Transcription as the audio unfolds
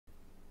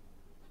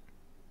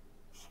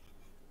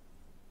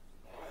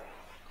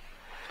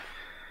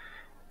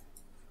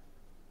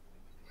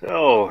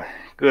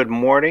Good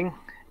morning,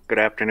 good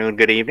afternoon,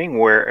 good evening,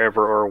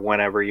 wherever or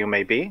whenever you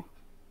may be.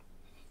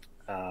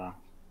 Uh,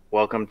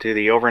 Welcome to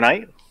the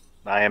overnight.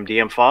 I am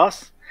DM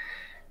Foss,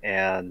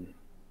 and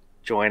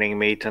joining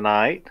me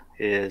tonight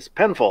is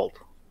Penfold,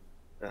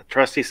 a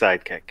trusty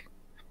sidekick.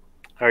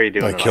 How are you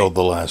doing I tonight? killed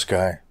the last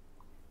guy.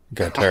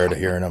 Got tired of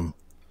hearing him.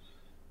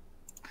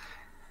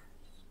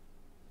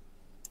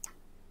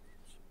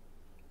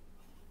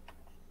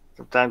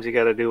 Sometimes you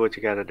got to do what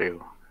you got to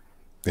do.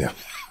 Yeah.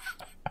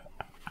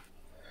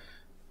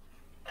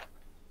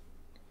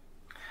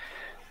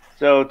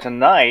 So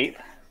tonight,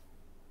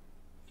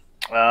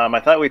 I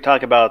thought we'd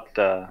talk about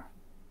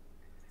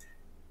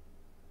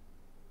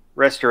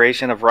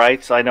restoration of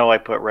rights. I know I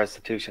put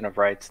restitution of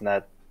rights, and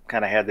that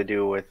kind of had to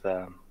do with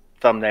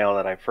thumbnail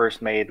that I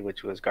first made,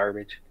 which was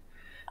garbage.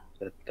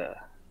 But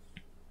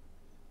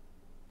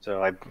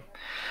so I,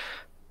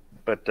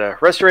 but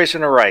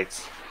restoration of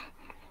rights.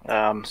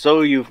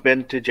 So you've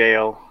been to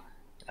jail,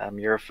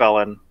 you're a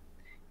felon,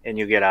 and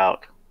you get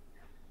out.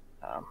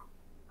 Um,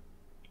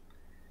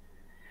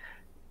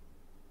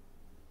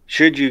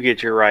 should you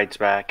get your rights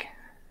back?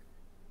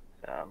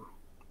 Um,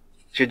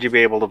 should you be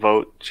able to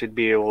vote? Should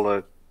be able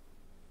to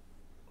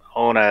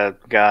own a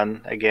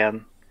gun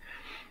again?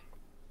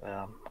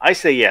 I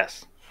say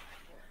yes.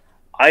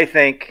 I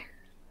think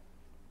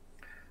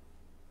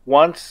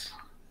once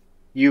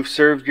you've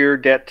served your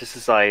debt to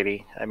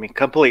society, I mean,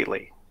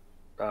 completely,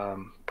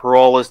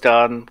 parole is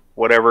done,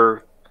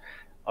 whatever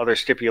other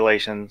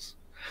stipulations,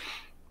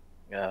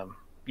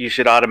 you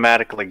should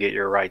automatically get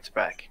your rights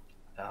back.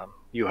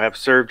 You have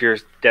served your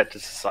debt to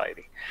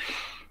society.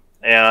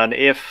 And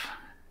if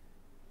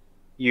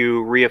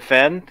you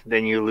reoffend,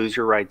 then you lose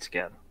your rights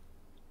again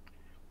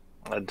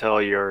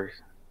until your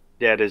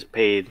debt is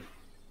paid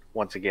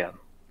once again.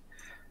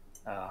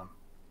 Um,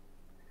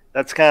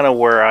 that's kind of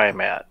where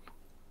I'm at.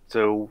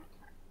 So,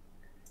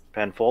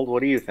 Penfold,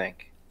 what do you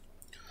think?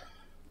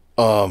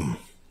 Um.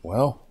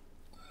 Well,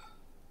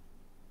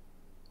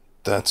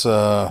 that's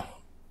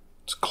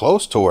it's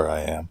close to where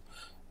I am.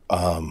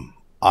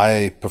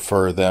 I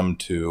prefer them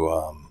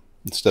to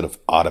instead of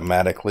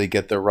automatically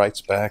get their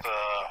rights back.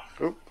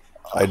 Oop.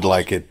 I'd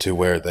like it to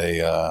where they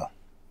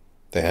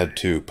had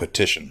to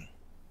petition,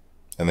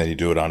 and then you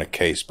do it on a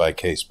case by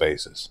case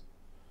basis.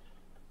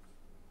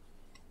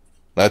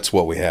 That's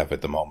what we have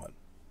at the moment.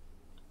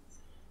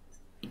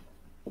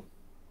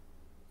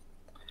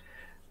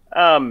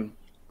 Um,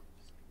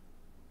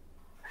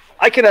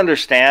 I can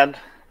understand.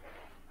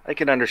 I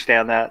can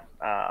understand that.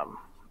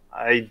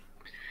 I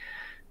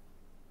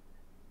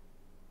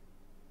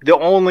The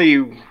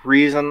only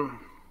reason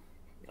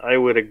I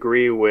would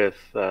agree with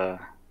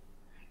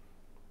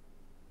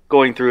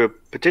going through a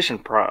petition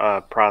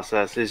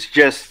process is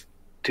just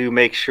to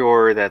make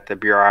sure that the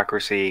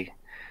bureaucracy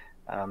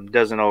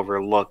doesn't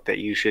overlook that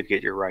you should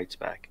get your rights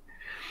back.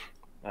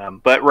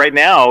 But right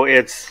now,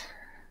 it's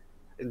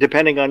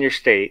depending on your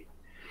state,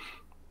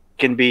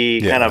 can be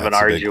Yeah, kind of an that's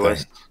the big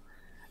arduous, thing.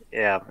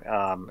 yeah,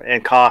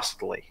 and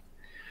costly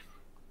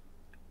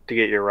to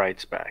get your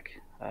rights back.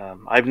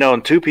 I've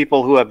known two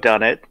people who have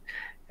done it,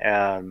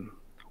 and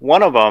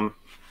one of them,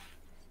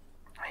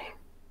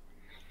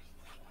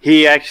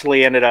 he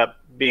actually ended up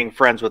being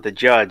friends with the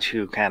judge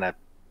who kind of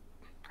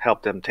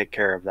helped him take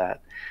care of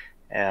that.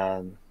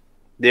 And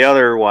the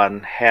other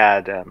one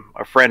had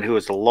a friend who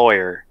was a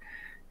lawyer,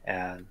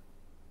 and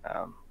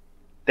um,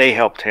 they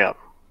helped him.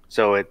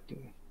 So it,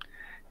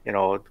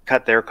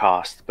 cut their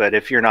costs. But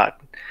if you're not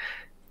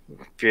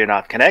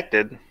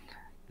connected,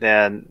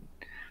 then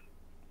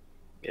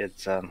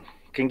it's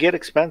can get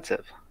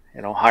expensive.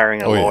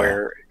 Hiring a Oh yeah,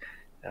 lawyer,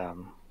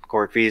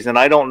 court fees, and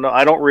I don't know.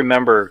 I don't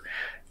remember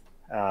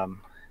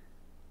um,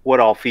 what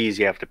all fees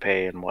you have to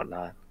pay and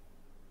whatnot.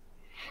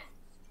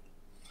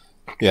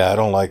 yeah. I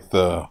don't like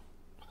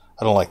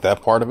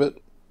that part of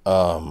it.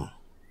 Um,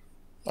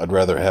 I'd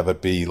rather have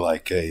it be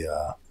like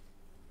a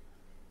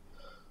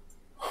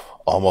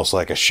almost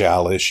like a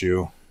shall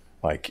issue.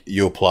 Like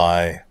you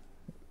apply,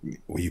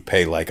 you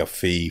pay like a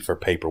fee for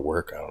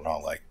paperwork. I don't know,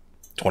 like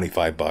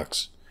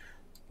 $25,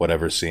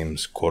 whatever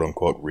seems quote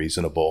unquote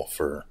reasonable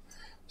for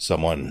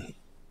someone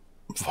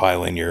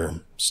filing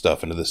your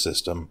stuff into the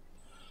system,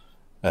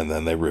 and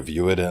then they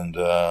review it and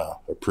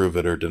approve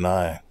it or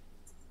deny.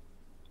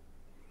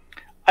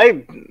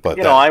 I, But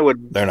you know, that I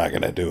would, they're not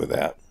going to do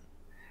that.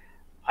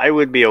 I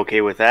would be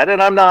okay with that,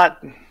 and I'm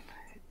not,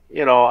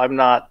 I'm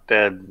not.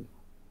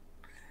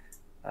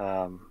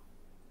 Um,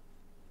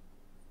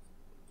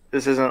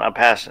 this isn't a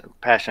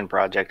passion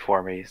project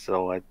for me,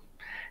 so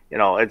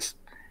it's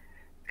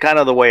kind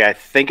of the way I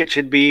think it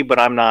should be, but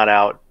I'm not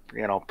out,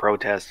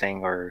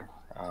 protesting or.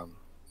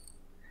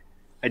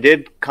 I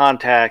did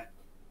contact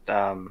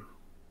um,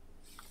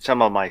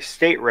 some of my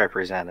state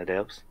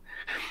representatives,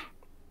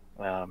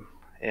 um,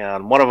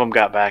 and one of them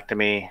got back to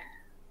me,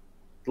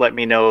 let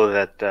me know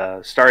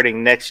that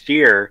starting next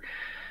year,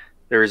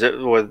 there was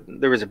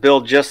a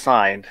bill just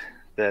signed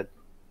that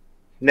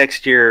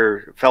next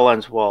year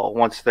felons will,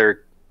 once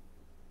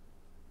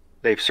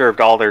they've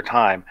served all their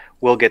time,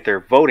 will get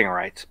their voting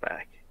rights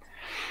back,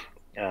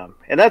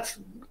 and that's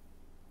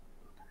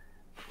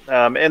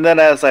And then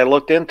as I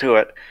looked into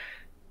it,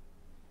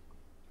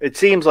 it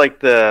seems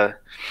like I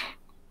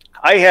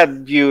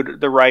had viewed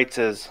the rights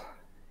as,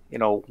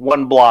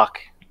 one block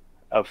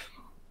of,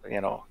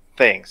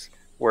 things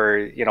where,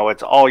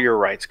 it's all your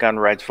rights, gun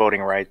rights,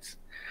 voting rights,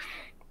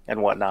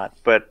 and whatnot.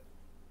 But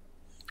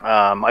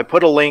I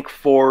put a link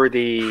for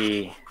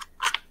the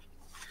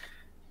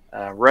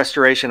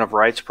Restoration of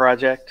Rights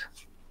Project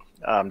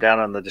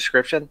down in the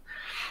description.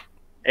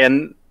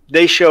 And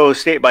they show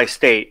state by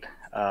state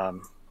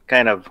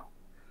kind of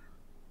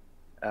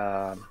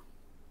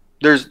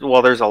there's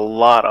a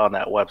lot on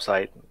that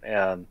website,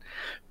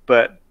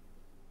 but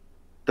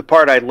the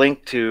part I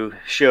linked to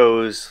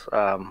shows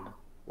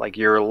like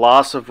your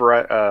loss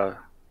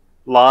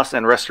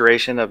and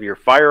restoration of your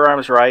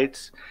firearms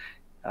rights,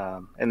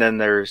 and then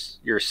there's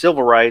your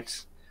civil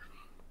rights,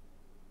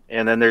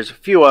 and then there's a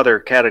few other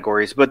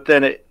categories. But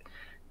then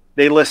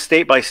they list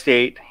state by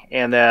state,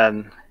 and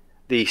then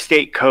the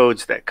state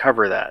codes that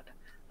cover that.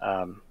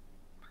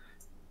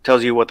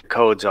 Tells you what the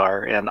codes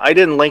are, and I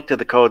didn't link to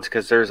the codes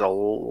because there's a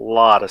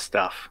lot of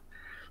stuff.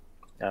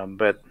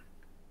 But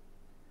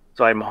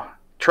so I'm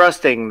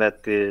trusting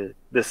that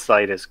this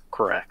site is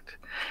correct.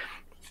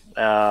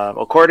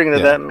 According to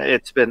them,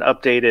 it's been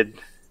updated.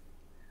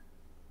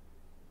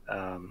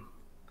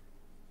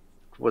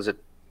 Was it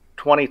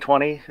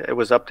 2020? It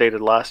was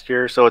updated last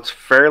year, so it's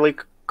fairly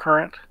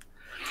current.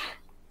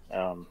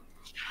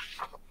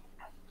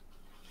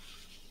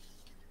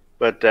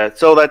 But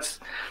so that's,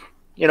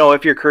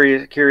 if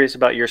you're curious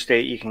about your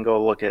state, you can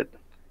go look at,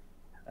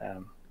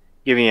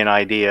 giving you an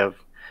idea of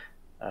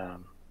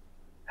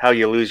how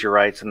you lose your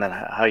rights and then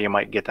how you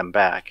might get them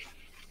back.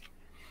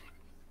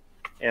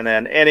 And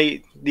then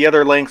the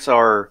other links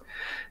are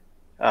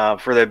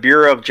for the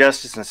Bureau of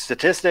Justice and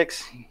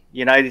Statistics,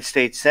 United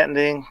States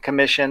Sentencing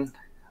Commission,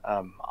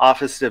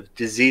 Office of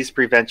Disease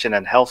Prevention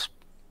and Health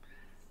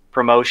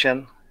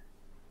Promotion,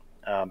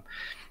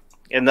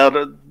 and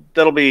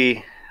that'll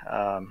be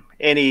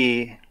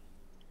any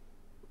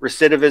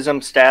recidivism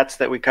stats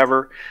that we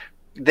cover.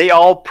 They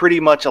all pretty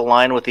much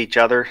align with each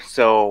other,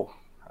 so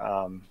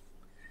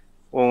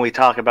when we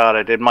talk about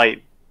it, it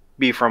might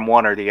be from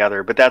one or the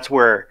other, but that's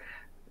where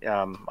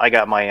I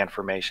got my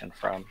information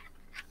from.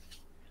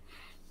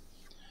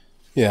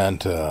 Yeah, and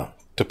to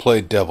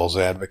play devil's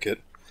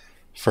advocate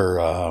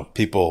for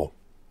people,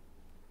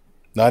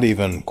 not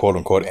even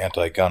quote-unquote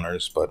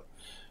anti-gunners, but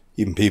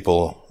even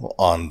people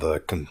on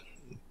the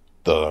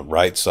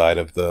right side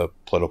of the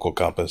political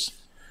compass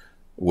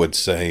would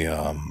say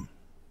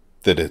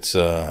that it's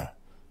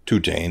too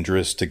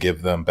dangerous to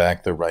give them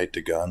back their right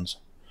to guns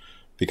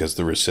because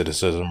the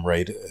recidivism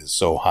rate is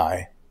so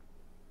high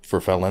for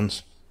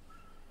felons.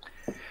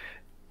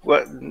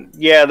 Well,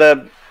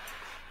 yeah,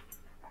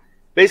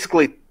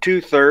 basically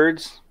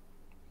 2/3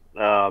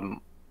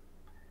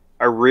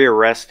 are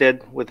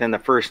rearrested within the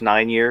first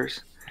 9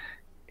 years,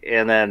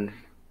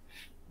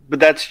 but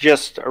that's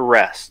just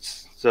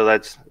arrests. So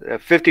that's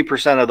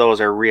 50% of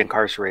those are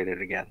reincarcerated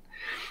again.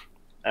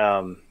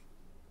 So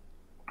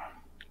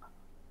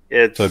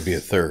it'd be a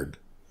third.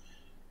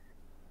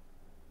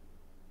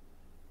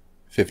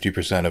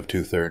 50% of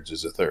 2/3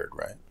 is a third,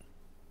 right?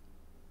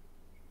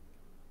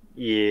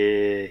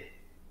 Yeah,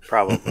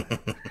 probably.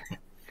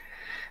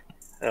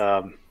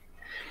 So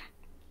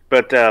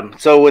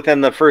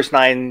within the first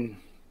 9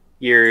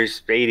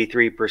 years,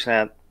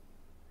 83%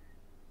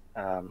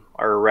 are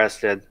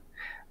arrested.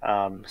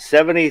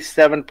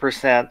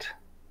 77%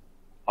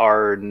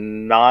 are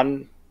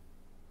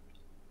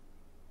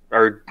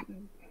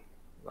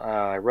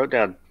I wrote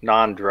down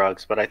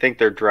non-drugs, but I think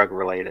they're drug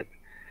related,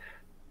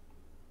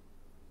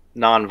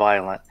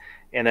 non-violent,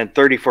 and then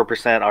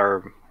 34%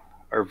 are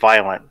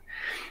violent.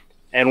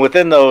 And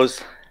within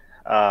those,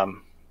 I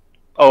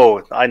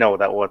know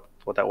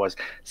what that was.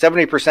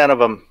 70% of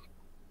them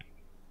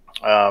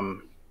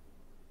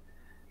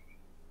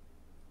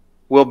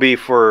will be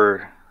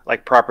for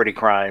like property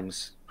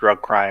crimes,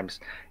 drug crimes,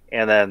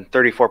 and then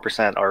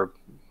 34% are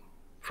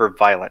for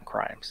violent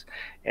crimes.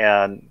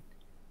 And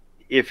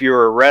if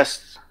your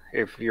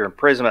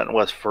imprisonment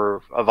was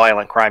for a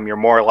violent crime, you're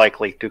more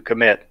likely to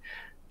commit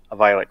a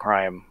violent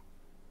crime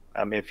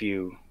if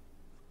you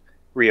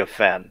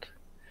reoffend.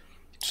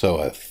 So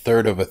a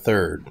third of a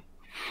third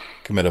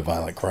commit a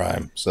violent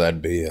crime. So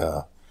that'd be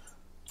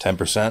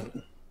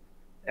 10%.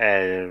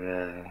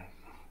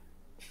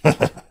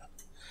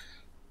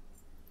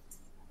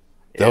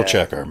 They'll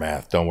check our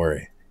math. Don't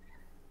worry.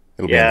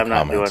 It'll be in the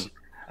comments.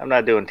 I'm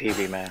not doing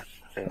TV math.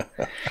 So.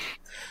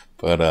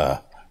 But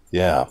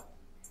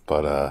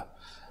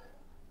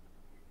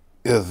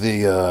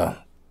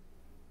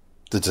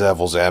the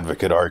devil's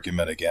advocate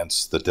argument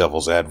against the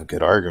devil's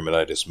advocate argument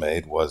I just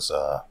made was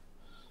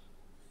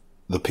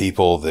the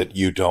people that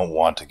you don't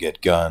want to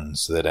get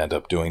guns that end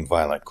up doing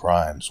violent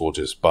crimes will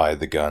just buy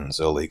the guns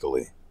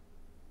illegally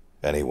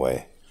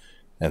anyway.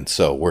 And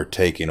so we're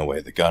taking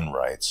away the gun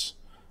rights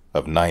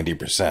of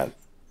 90%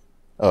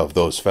 of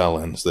those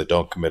felons that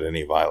don't commit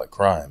any violent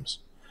crimes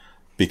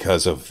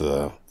because of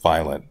the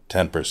violent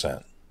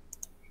 10%.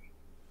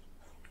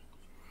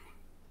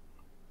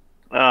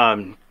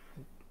 Um,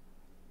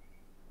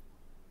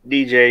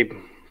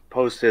 DJ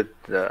posted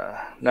the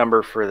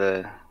number for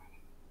the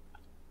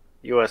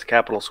U.S.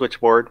 Capitol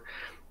switchboard,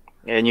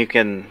 and you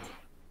can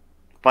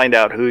find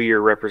out who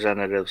your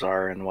representatives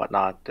are and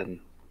whatnot, and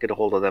get a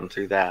hold of them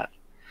through that.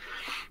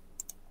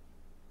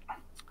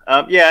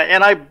 Yeah,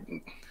 and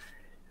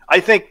I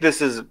think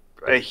this is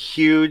a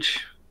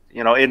huge,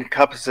 it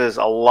encompasses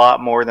a lot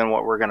more than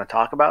what we're going to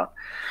talk about.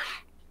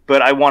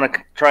 But I want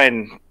to try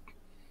and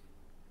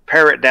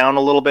pare it down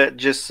a little bit,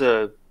 just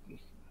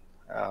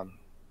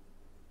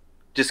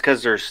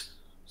because there's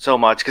so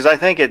much. Because I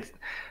think it's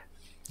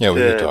we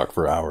could talk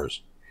for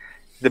hours.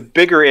 The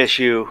bigger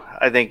issue,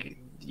 I think,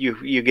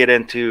 you get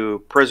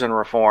into prison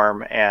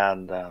reform,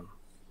 and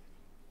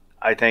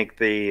I think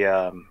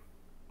the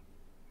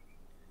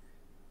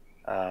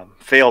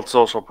failed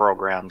social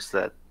programs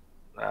that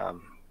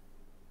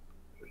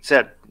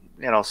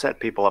set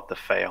people up to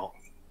fail.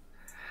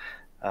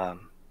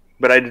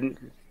 But I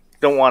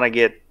don't want to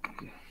get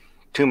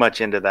too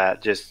much into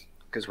that, just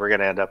because we're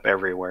going to end up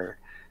everywhere,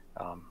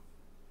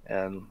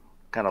 and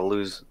kind of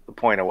lose the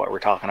point of what we're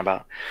talking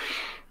about.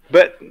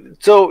 But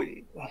so,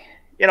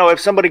 if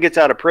somebody gets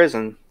out of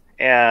prison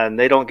and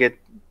they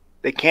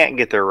can't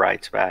get their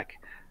rights back,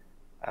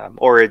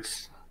 or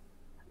it's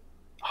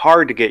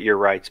hard to get your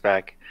rights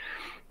back,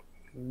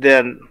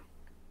 then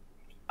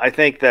I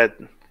think that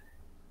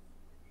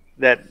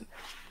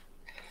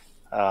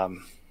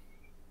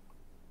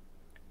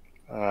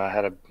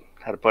how to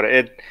put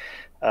it,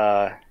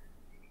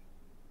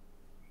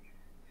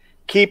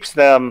 keeps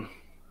them.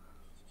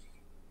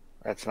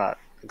 That's not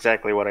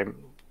exactly what I'm.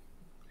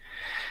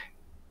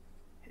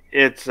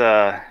 It's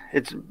a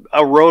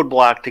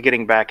roadblock to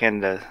getting back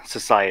into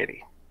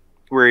society,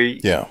 where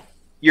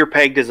you're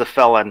pegged as a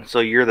felon,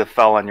 so you're the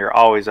felon. You're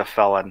always a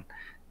felon,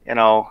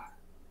 Jean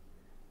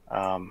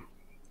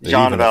Valjean.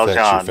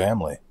 Your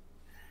family.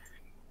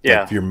 Yeah,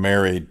 like if you're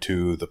married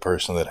to the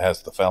person that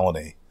has the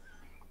felony,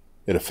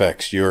 it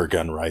affects your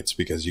gun rights,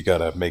 because you got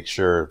to make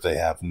sure they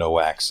have no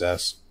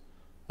access.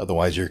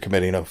 Otherwise, you're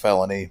committing a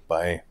felony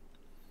by.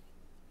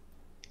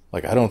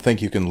 Like, I don't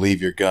think you can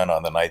leave your gun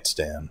on the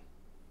nightstand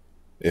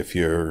if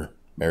you're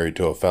married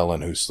to a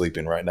felon who's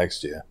sleeping right next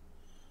to you.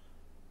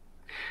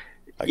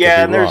 I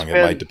could be wrong.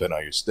 It might depend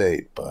on your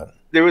state, but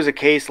there was a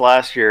case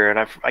last year, and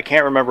I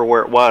can't remember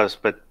where it was,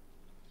 but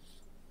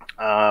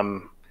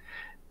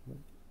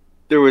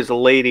there was a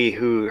lady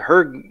who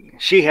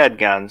she had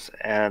guns,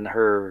 and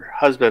her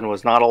husband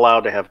was not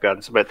allowed to have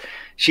guns, but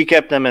she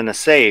kept them in a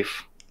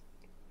safe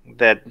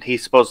that he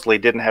supposedly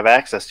didn't have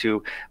access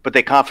to, but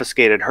they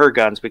confiscated her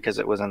guns because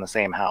it was in the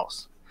same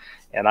house.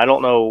 And I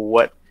don't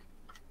know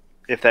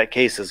if that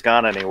case has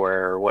gone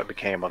anywhere or what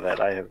became of it.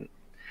 I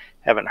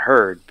haven't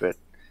heard, but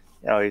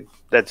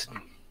that's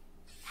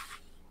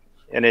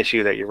an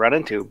issue that you run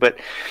into. But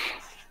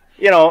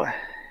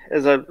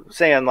as I'm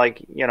saying,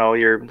 like,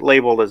 you're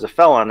labeled as a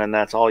felon, and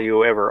that's all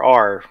you ever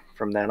are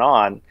from then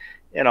on.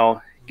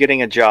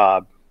 Getting a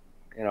job,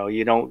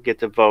 you don't get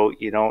to vote,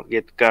 you don't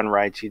get gun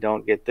rights, you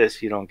don't get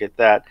this, you don't get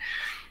that.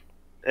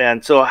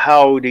 And so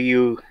how do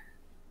you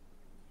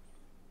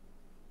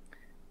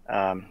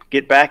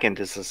get back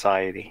into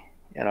society?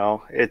 I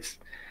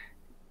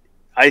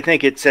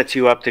think it sets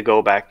you up to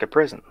go back to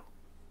prison.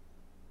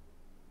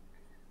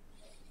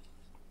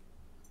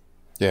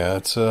 Yeah,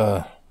 it's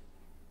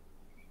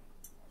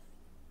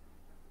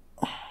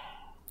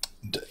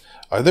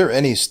Are there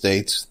any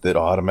states that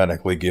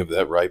automatically give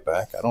that right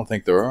back? I don't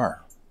think there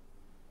are.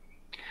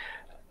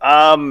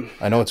 I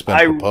know it's been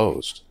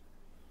proposed.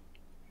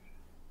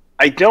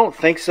 I don't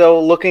think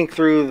so. Looking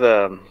through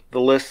the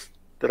list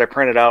that I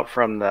printed out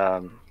from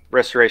the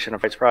Restoration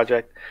of Rights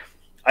Project,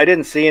 I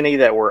didn't see any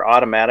that were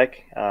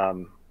automatic.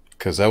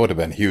 Because that would have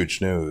been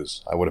huge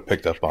news. I would have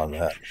picked up on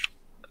that.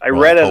 I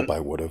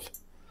would have.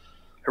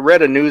 I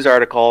read a news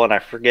article, and I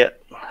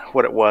forget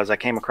what it was. I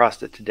came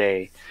across it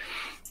today.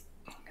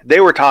 They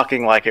were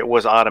talking like it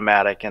was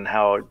automatic and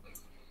how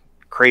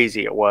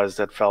crazy it was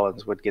that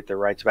felons would get their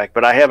rights back.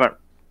 But I haven't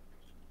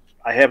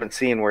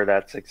seen where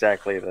that's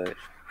exactly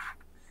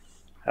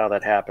how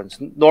that happens.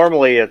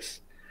 Normally, it's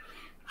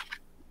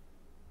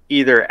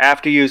either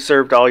after you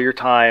served all your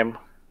time,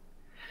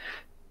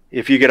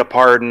 if you get a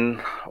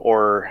pardon,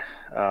 or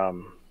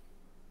an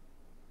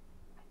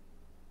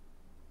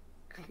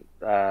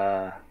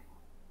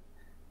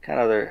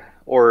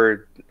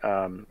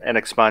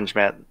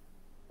expungement,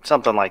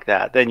 something like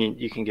that, then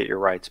you can get your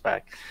rights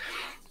back.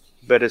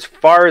 But as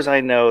far as I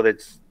know,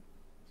 that's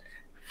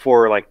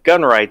for like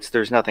gun rights,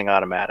 there's nothing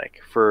automatic.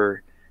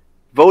 For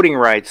voting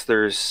rights,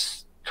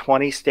 there's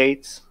 20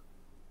 states,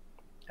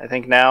 I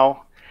think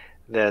now,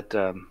 that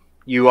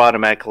you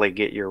automatically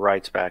get your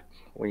rights back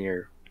when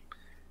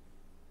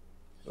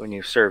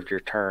you've served your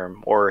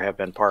term or have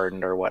been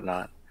pardoned or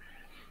whatnot.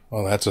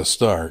 Well, that's a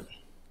start.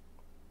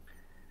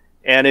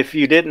 And if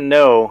you didn't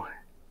know,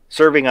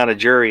 serving on a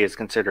jury is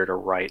considered a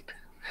right.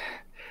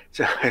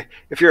 So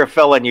if you're a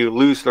felon, you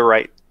lose the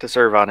right to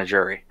serve on a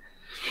jury.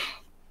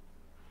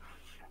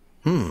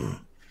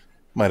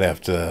 Might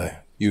have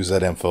to use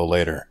that info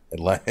later in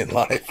life.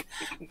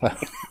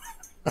 But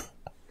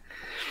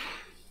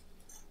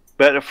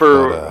But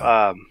for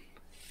I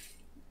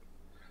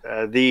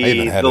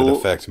even had it the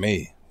affect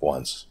me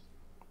once.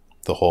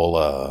 The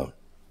whole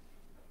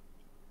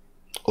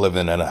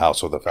living in a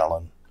house with a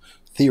felon.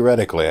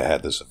 Theoretically, I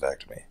had this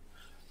affect me.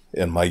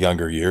 In my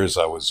younger years,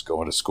 I was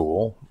going to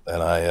school,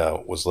 and I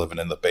was living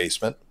in the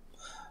basement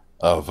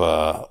of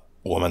a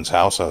woman's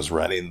house. I was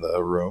renting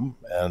the room,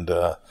 and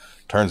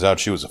turns out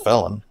she was a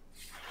felon.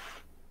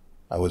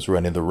 I was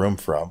renting the room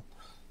from,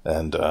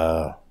 and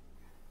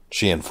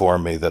she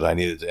informed me that I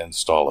needed to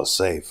install a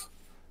safe,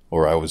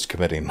 or I was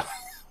committing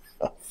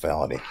a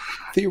felony.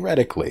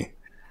 Theoretically,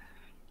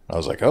 I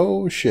was like,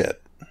 "Oh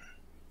shit,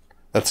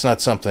 that's not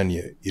something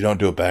you don't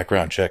do a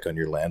background check on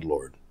your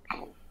landlord."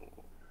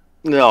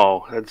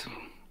 no, that's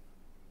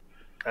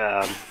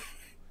um,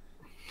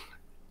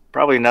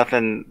 probably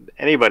nothing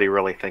anybody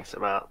really thinks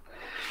about.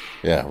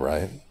 Yeah,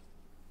 right.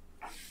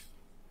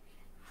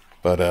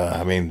 But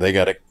I mean, they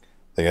got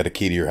a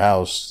key to your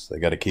house. They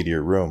got a key to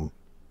your room.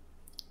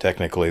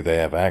 Technically, they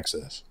have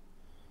access.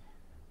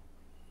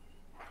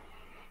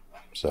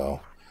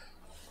 So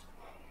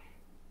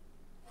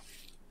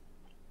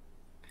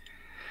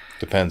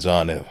depends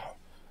on if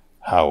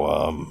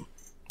how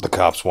the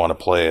cops want to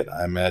play it.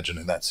 I imagine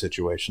in that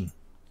situation.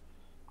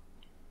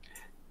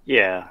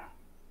 Yeah,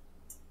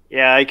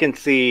 yeah, I can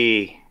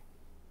see.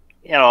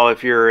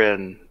 If you're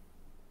in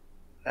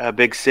a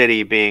big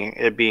city,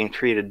 being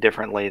treated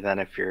differently than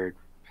if you're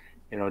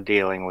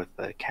dealing with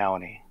the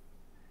county.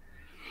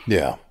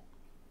 Yeah.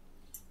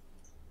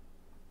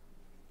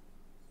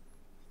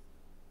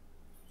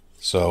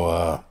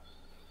 So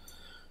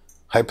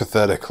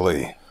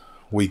hypothetically,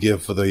 we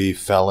give the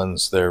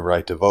felons their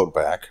right to vote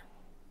back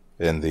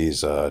in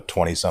these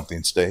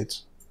 20-something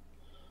states.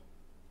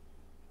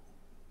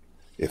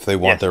 If they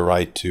want Yes. their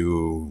right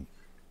to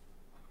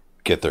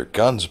get their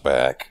guns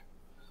back,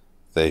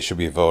 they should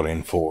be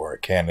voting for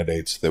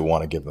candidates that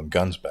want to give them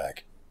guns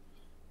back.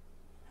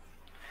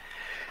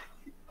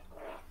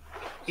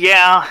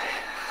 Yeah,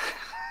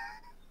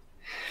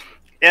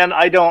 and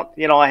I don't.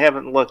 I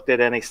haven't looked at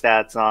any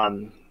stats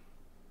on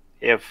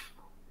if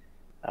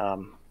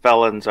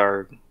felons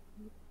are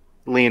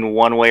lean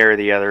one way or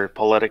the other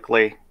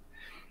politically.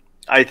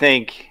 I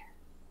think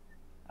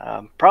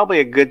probably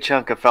a good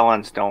chunk of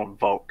felons don't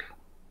vote,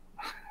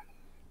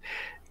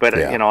 but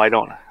Yeah. I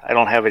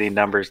don't have any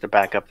numbers to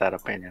back up that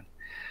opinion.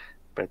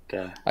 But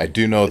I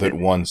do know that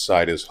one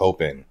side is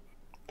hoping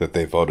that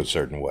they vote a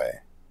certain way.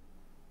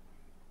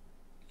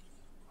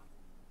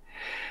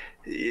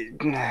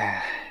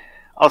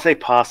 I'll say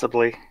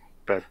possibly,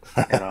 but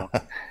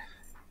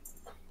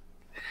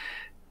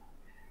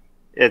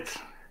it's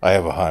I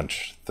have a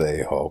hunch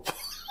they hope.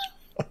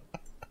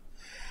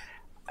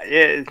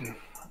 it,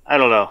 I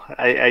don't know.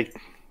 It's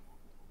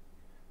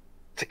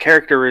a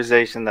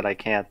characterization that I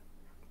can't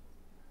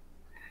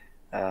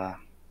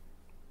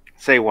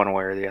say one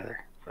way or the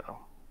other. So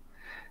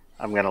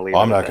I'm going to leave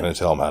Well, it I'm at not that. going to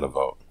tell them how to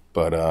vote,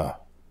 but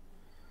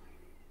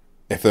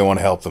if they want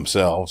to help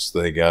themselves,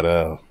 they got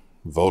to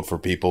vote for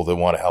people that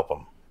want to help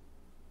them.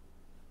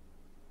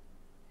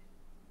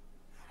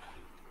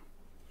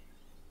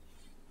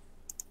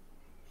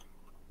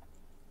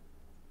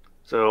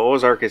 So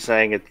Ozark is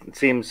saying it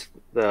seems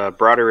the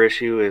broader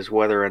issue is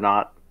whether or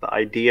not the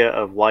idea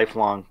of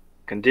lifelong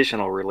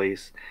conditional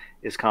release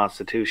is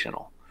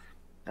constitutional.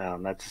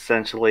 That's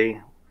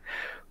essentially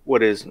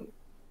what it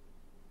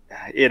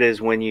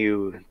is when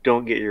you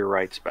don't get your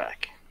rights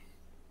back.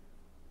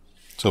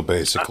 So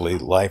basically,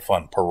 life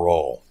on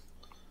parole.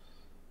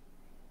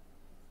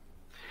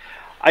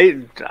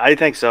 I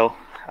think so.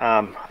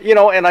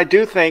 And I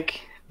do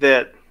think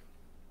that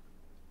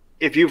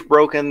if you've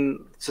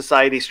broken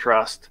society's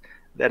trust,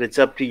 that it's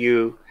up to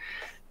you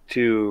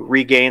to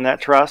regain that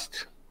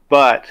trust.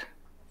 But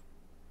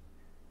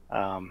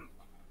I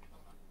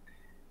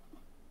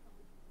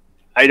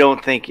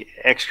don't think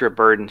extra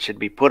burden should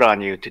be put on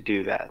you to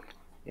do that.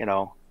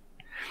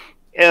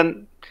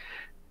 And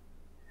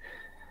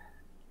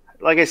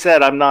like I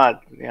said, I'm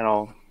not.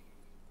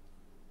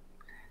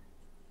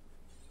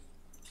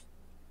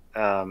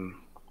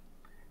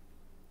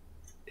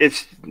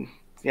 It's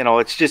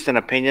it's just an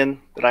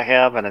opinion that I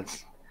have, and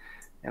it's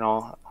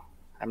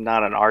I'm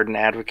not an ardent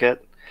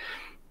advocate,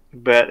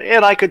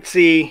 and I could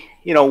see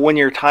when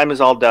your time is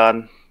all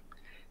done,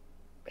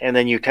 and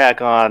then you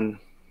tack on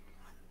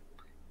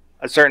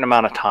a certain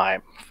amount of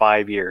time,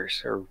 5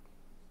 years or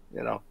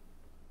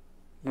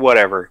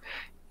whatever,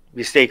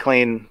 you stay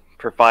clean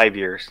for 5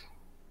 years,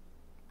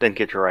 then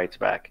get your rights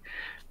back.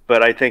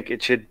 But I think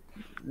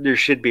there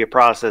should be a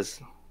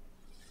process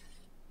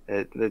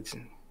that's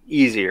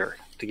easier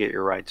to get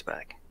your rights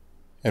back.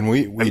 And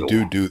we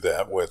do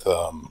that with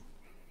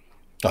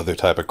other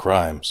type of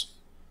crimes.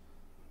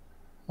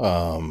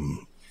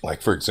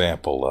 Like, for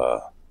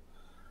example,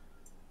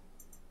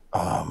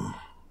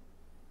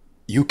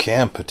 you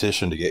can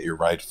petition to get your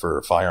right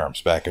for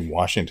firearms back in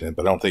Washington,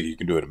 but I don't think you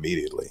can do it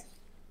immediately.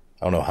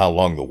 I don't know how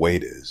long the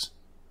wait is.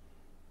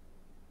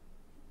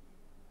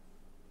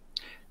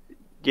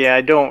 Yeah,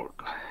 I don't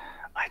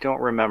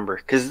remember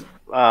because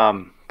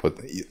But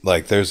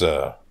like,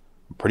 I'm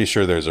pretty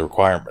sure there's a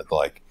requirement.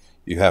 Like,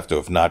 you have to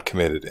have not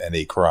committed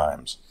any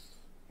crimes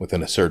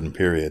within a certain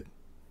period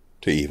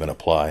to even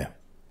apply.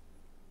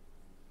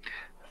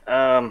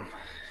 um,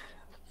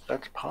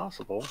 that's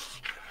possible.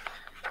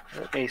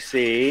 Let me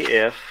see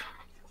if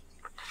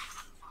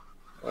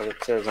what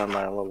it says on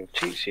my little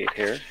cheat sheet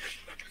here.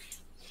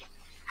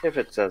 If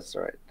it says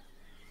right.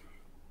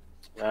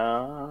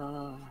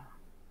 Uh,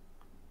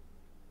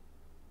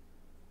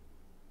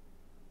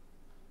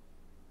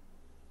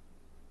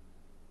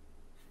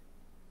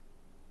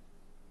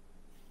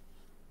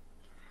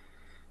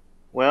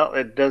 well,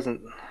 it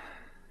doesn't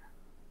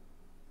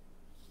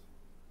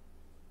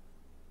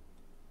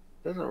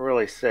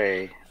really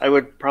say. I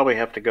would probably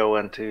have to go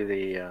into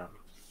the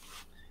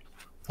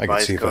I could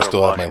revised see if I code of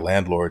still have my Washington.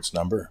 landlord's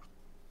number.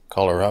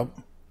 Call her up.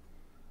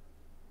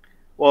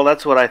 Well,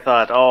 that's what I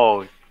thought.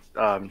 Oh,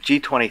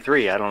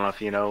 G23. I don't know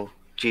if you know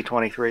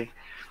G23.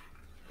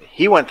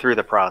 He went through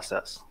the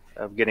process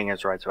of getting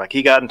his rights back.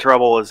 He got in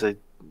trouble as a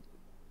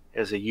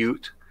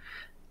Ute,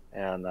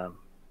 and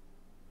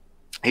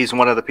he's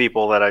one of the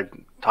people that I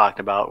talked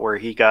about where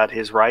he got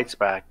his rights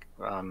back.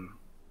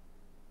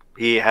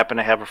 He happened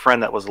to have a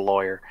friend that was a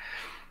lawyer,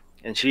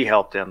 and she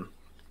helped him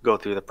go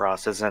through the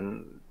process,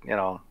 and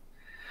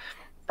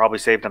probably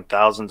saved him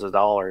thousands of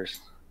dollars.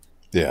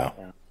 Yeah.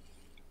 Yeah.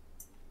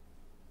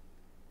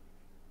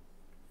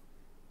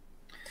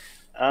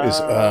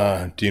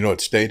 Do you know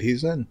what state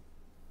he's in?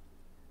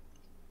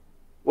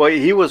 Well,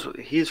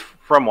 he's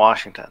from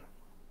Washington.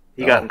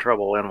 He got in Oh,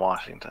 trouble in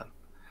Washington.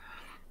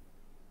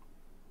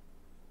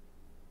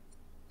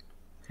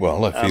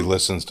 well, if he Um,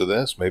 listens to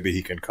this, maybe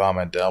he can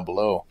comment down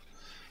below.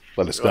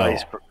 Let us well,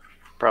 he's know.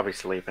 probably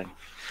sleeping.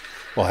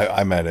 Well,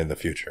 I meant in the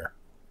future.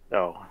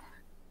 Oh,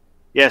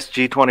 yes,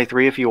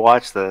 G23. If you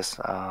watch this,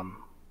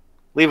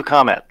 leave a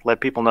comment. Let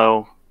people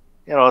know,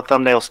 a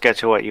thumbnail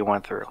sketch of what you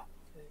went through,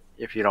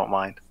 if you don't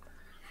mind.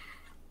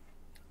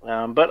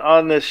 But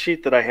on this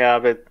sheet that I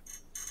have, it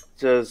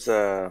says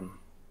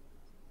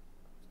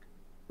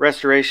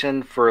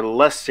restoration for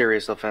less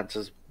serious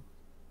offenses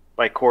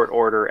by court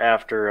order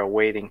after a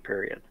waiting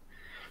period.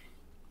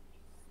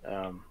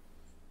 Um,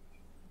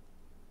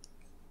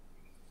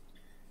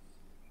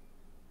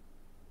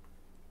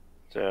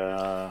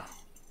 uh,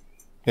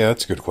 Yeah,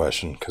 that's a good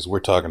question because we're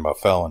talking about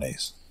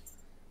felonies,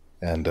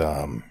 and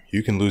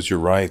you can lose your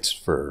rights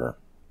for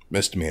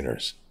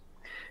misdemeanors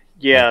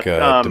yeah,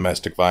 like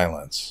domestic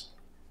violence.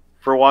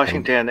 for And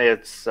Washington,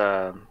 it's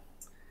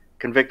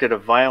convicted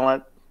of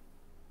violent,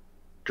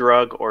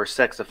 drug, or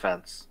sex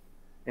offense,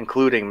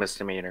 including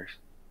misdemeanors,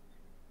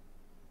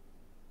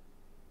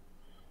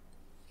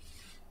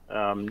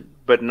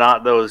 but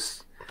not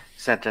those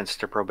sentenced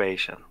to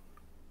probation.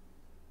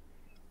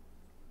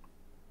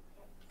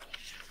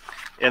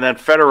 And then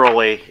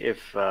federally,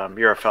 if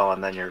you're a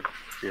felon, then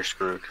you're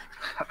screwed.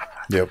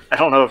 yep, I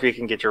don't know if you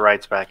can get your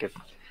rights back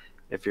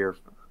if you're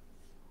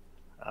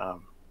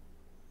um,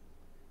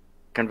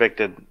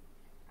 convicted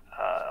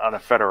on a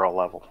federal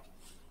level.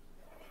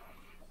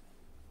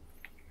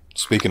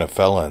 speaking of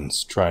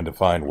felons trying to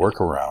find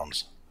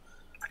workarounds,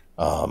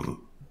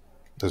 um,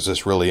 there's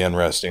this really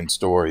interesting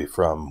story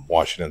from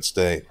Washington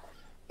State.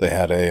 They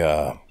had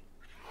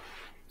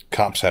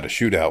cops had a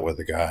shootout with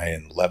a guy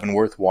in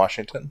Leavenworth,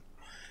 Washington,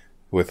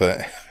 with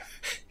a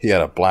he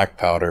had a black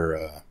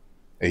powder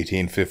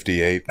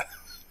 1858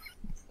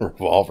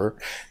 revolver,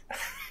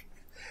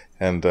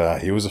 and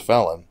he was a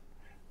felon,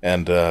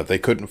 and they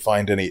couldn't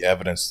find any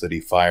evidence that he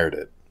fired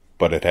it,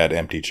 but it had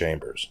empty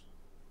chambers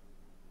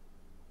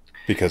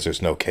because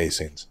there's no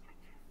casings,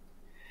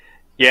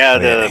 Yeah,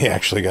 and he the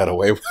actually got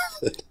away with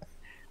it.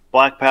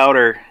 black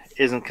powder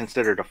isn't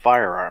considered a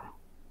firearm.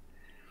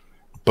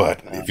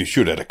 But if you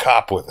shoot at a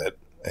cop with it,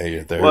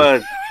 hey,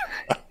 Well,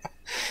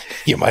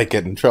 you might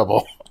get in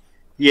trouble.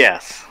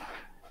 yes.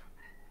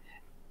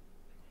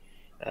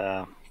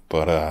 Uh,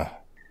 But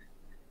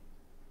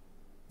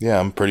yeah,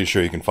 I'm pretty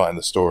sure you can find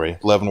the story.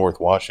 Leavenworth,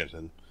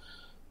 Washington.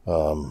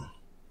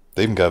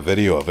 They even got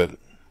video of it.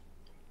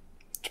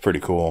 It's pretty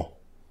cool.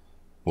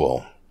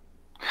 Well,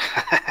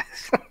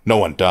 no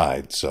one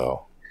died,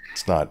 so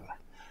it's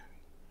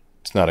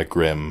not a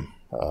grim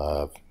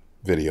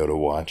video to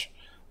watch.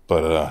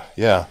 But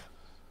yeah,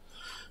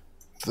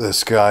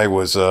 this guy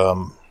was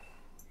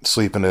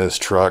sleeping in his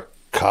truck.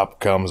 Cop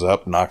comes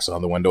up, knocks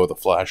on the window with a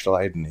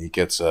flashlight, and he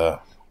gets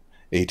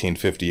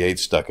 1858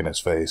 stuck in his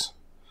face.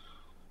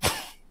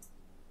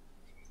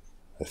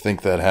 I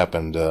think that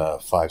happened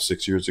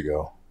 5-6 years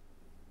ago.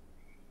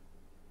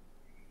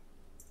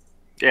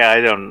 yeah,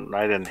 I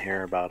didn't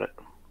hear about it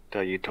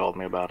until you told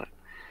me about it.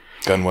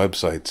 Gun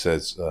website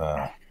says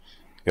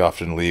you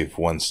often leave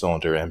one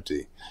cylinder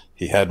empty.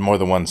 He had more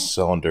than one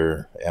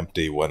cylinder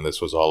empty when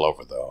this was all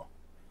over, though.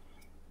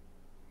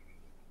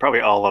 Probably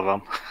all of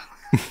them.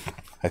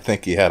 I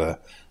think he had a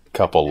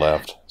couple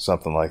left,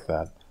 something like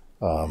that.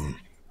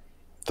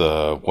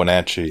 The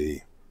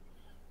Wenatchee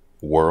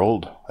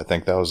World, I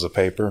think that was the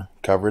paper,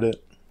 covered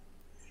it.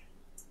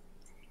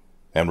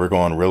 And we're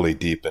going really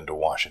deep into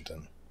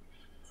Washington.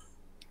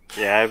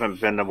 Yeah, I haven't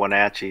been to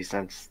Wenatchee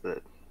since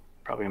the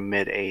probably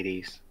mid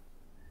 '80s.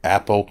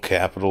 Apple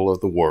capital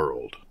of the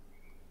world.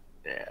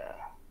 Yeah.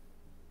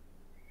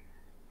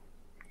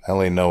 I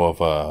only know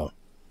of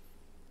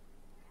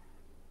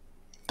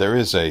there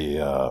is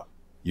a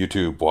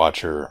YouTube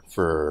watcher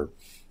for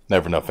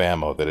Never Enough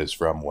Ammo that is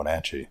from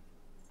Wenatchee.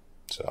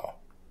 So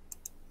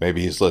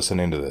maybe he's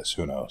listening to this.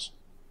 Who knows?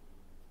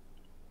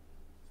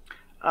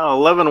 Oh,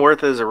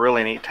 Leavenworth is a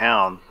really neat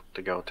town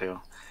to go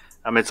to.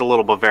 It's a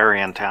little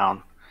Bavarian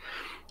town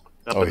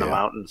up Oh in the yeah.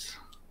 mountains.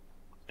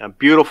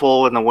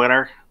 Beautiful in the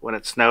winter when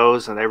it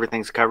snows and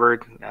everything's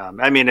covered.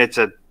 It's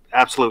an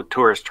absolute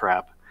tourist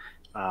trap,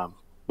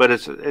 but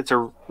it's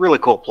a really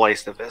cool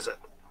place to visit.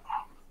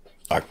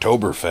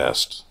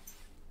 Oktoberfest.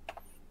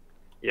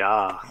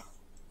 Yeah.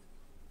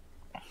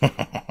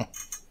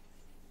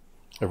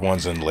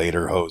 Everyone's in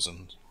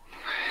lederhosen,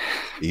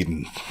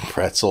 eating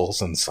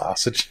pretzels and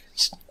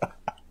sausages.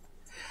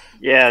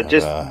 Yeah, But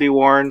just be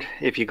warned,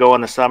 if you go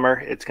in the summer,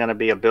 it's going to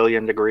be a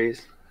billion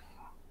degrees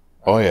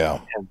oh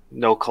yeah. and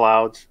no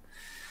clouds.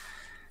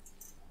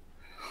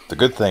 The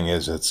good thing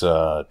is it's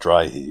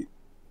dry heat.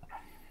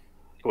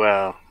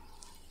 Well,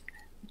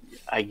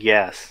 I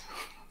guess.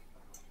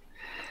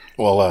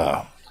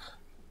 Well,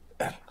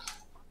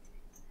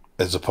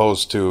 as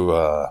opposed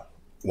to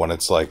when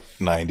it's like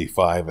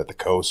 95 at the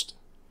coast,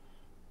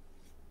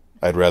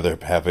 I'd rather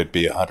have it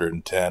be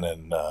 110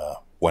 in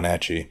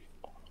Wenatchee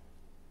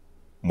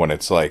when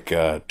it's like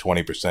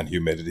 20%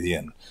 humidity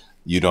and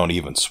you don't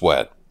even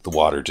sweat. The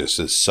water just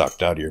is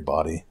sucked out of your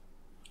body.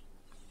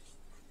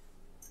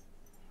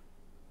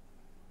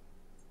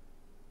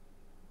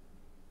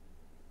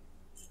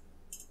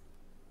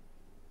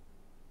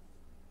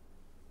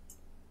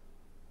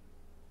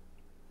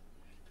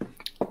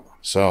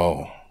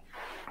 So,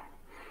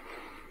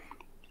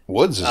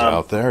 Woods is Um,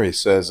 out there. He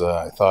says,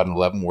 I thought in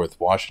Leavenworth,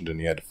 Washington,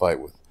 you had to fight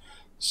with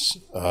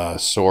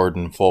sword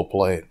and full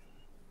plate.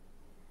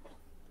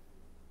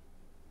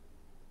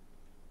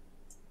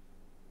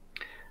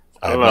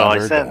 I I have don't know. not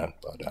heard that,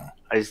 but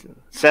I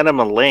sent him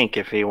a link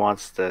if he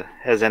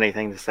has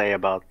anything to say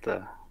about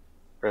the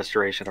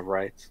restoration of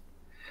rights.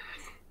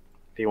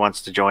 If he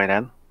wants to join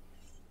in.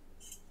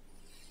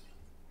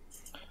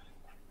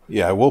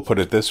 yeah, I will put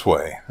it this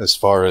way. As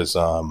far as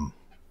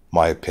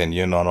my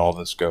opinion on all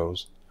this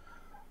goes,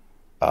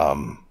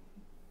 um,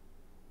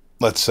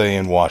 let's say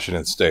in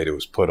Washington State it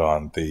was put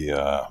on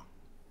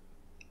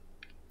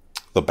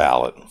the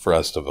ballot for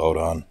us to vote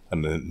on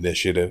an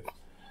initiative.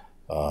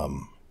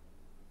 Um,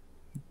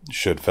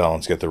 should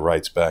felons get their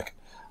rights back?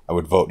 I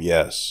would vote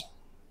yes.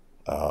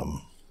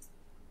 Um,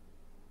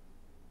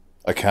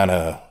 I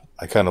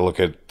kind of look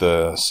at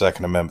the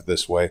Second Amendment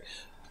this way.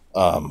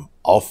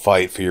 I'll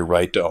fight for your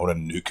right to own a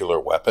nuclear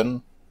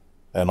weapon,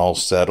 and I'll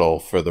settle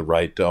for the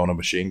right to own a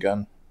machine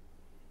gun.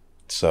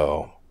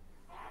 So,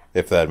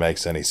 if that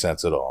makes any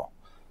sense at all,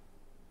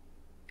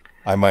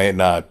 I might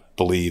not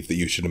believe that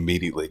you should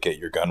immediately get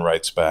your gun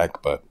rights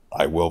back, but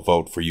I will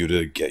vote for you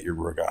to get your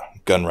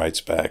gun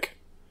rights back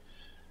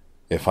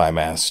if I'm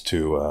asked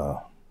to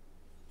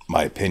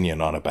my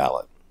opinion on a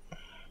ballot.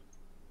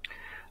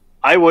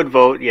 I would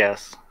vote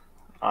yes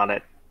on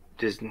it.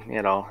 Just,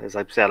 as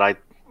I've said, I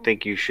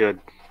think you should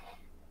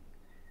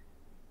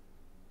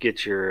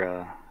get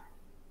your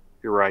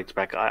rights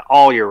back,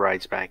 all your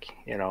rights back.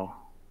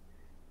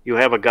 You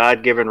have a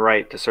God-given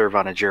right to serve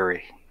on a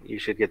jury. You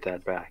should get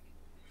that back.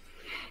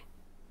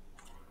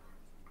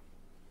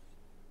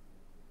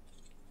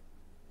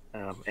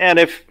 And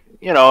if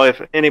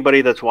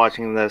anybody that's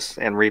watching this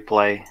and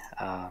replay,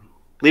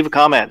 leave a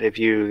comment if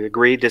you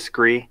agree,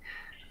 disagree.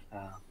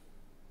 Uh,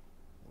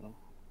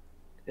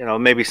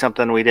 maybe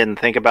something we didn't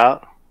think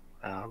about.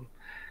 Um,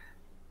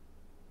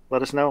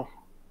 Let us know.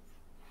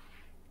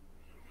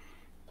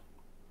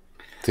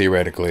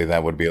 Theoretically,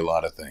 that would be a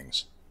lot of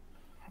things.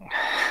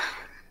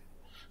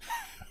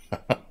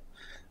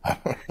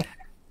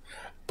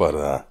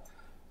 But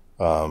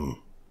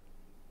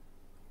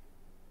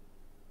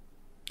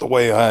the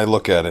way I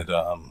look at it,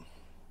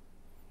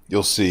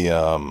 you'll see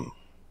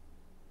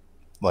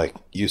like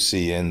you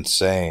see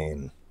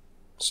insane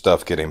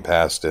stuff getting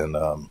passed in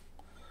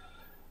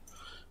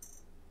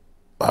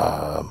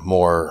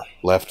more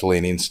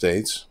left-leaning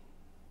states,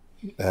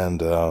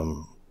 and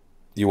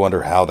you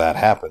wonder how that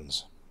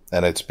happens.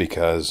 And it's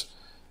because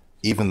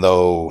even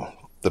though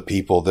the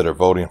people that are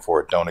voting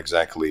for it don't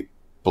exactly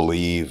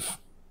believe,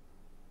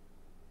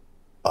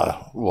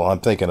 well, I'm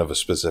thinking of a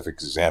specific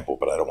example,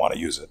 but I don't want to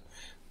use it.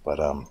 But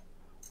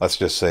let's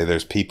just say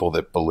there's people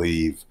that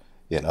believe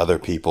in other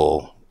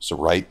people's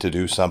right to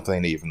do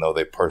something, even though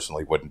they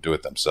personally wouldn't do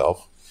it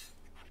themselves.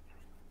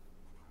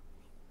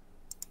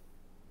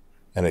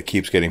 And it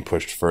keeps getting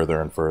pushed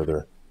further and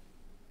further.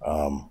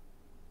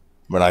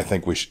 But I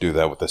think we should do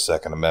that with the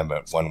Second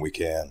Amendment when we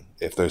can.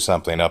 If there's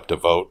something up to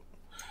vote,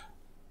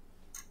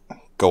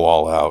 go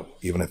all out,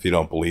 even if you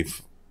don't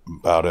believe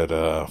about it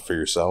for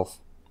yourself,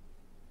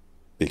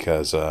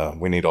 because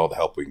we need all the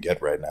help we can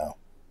get right now.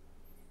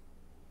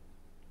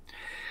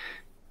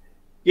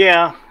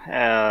 Yeah,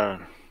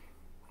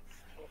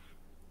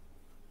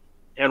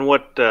 and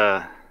what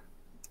kind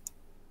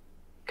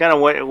of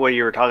what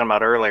you were talking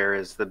about earlier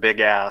is the big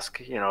ask.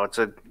 It's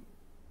a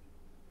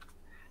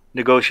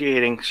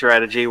negotiating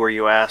strategy where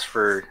you ask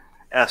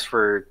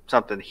for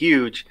something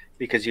huge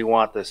because you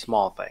want the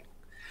small thing,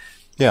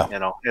 Yeah.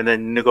 and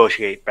then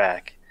negotiate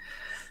back.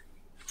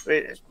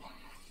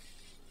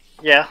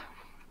 Yeah,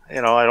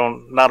 I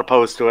don't not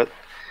opposed to it.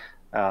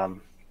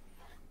 Um,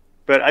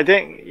 but I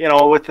think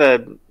with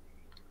the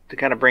to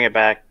kind of bring it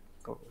back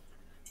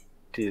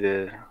to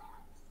the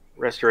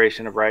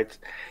restoration of rights,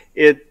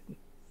 it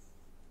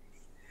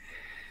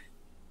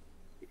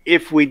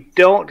if we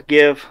don't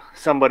give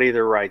somebody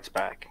their rights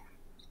back,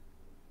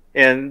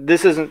 and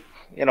this isn't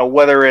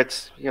whether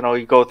it's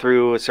you go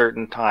through a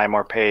certain time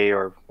or pay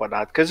or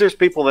whatnot, because there's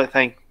people that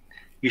think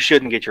you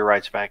shouldn't get your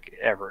rights back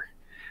ever.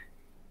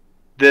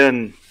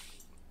 Then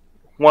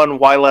one,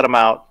 why let them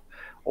out,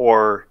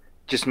 or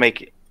just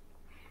make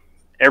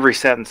every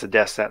sentence a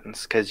death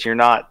sentence because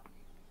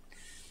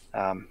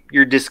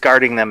you're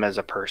discarding them as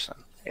a person.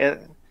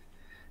 And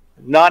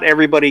not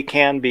everybody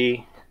can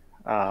be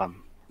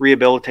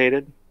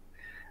rehabilitated,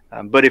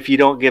 but if you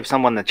don't give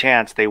someone the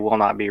chance, they will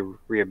not be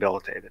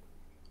rehabilitated.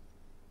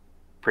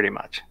 Pretty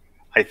much,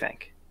 I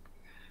think.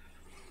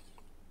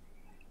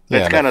 Yeah.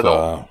 That's And kind of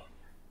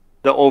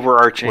the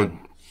we're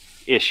overarching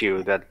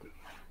issue that.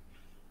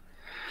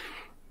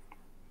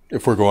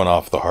 if we're going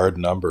off the hard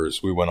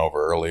numbers we went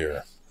over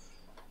earlier,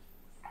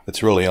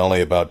 it's really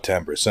only about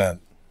 10%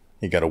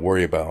 you got to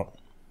worry about.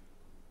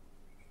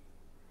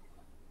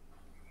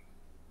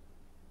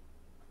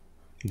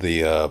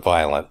 The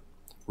violent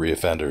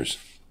reoffenders.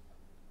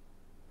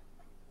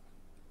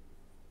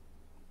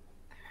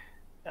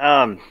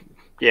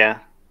 Yeah,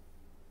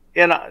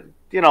 and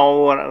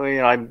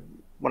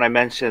when I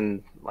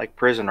mentioned like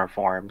prison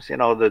reforms,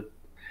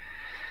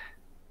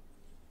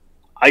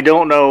 I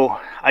don't know.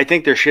 I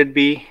think there should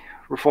be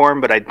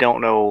reform, but I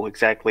don't know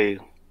exactly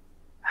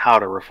how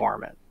to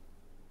reform it.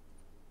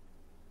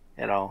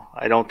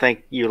 I don't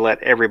think you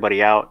let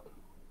everybody out,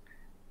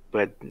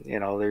 but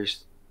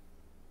there's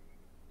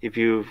if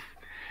you've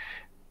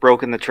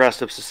broken the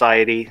trust of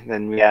society,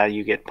 then yeah,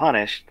 you get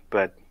punished,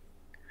 but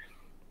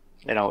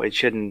it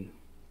shouldn't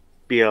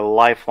be a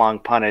lifelong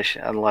punish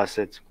unless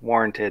it's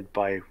warranted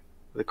by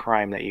the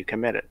crime that you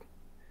committed.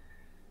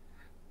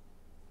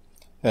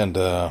 And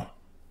I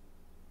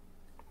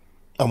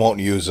won't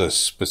use a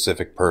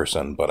specific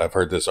person, but I've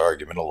heard this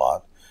argument a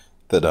lot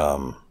that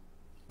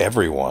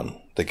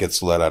everyone that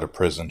gets let out of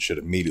prison should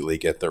immediately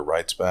get their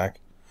rights back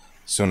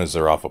as soon as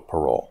they're off of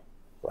parole,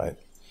 right?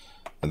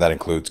 And that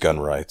includes gun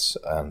rights.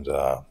 And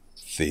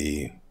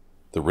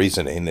the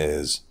reasoning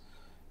is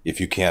if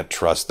you can't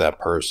trust that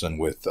person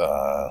with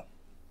a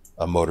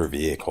motor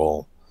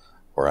vehicle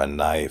or a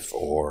knife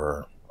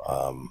or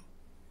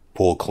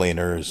pool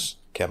cleaners,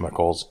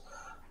 chemicals,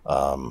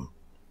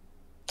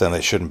 then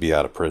they shouldn't be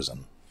out of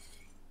prison.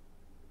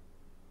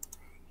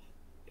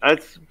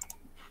 That's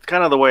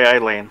kind of the way I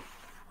lean.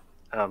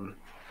 Um,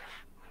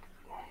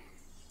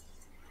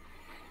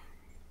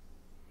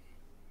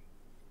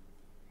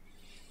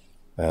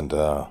 And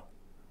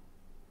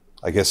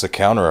I guess a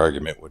counter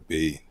argument would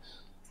be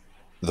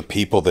the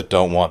people that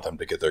don't want them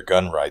to get their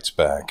gun rights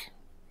back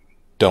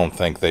don't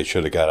think they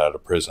should have got out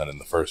of prison in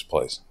the first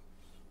place.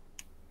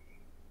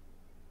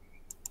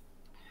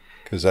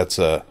 Because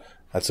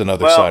that's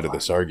another side of well,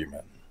 this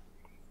argument.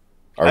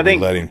 Are I we think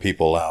letting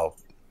people out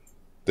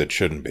that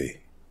shouldn't be?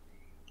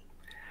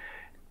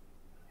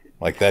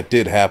 Like that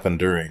did happen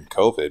during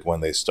COVID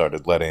when they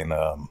started letting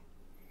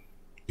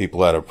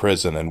people out of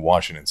prison in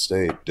Washington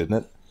State, didn't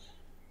it?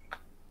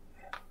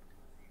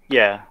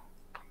 yeah,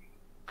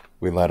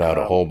 We let out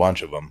a um, whole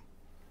bunch of them.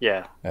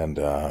 yeah. And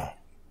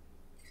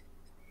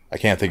I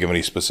can't think of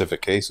any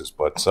specific cases,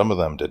 but some of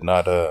them did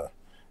not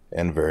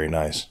end very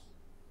nice.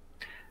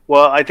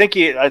 Well, I think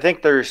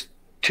there's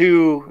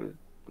two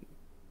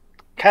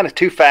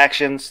two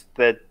factions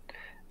that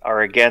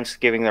are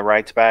against giving the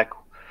rights back,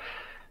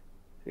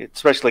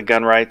 especially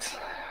gun rights.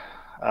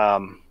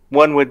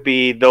 One would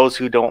be those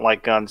who don't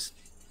like guns,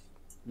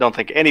 don't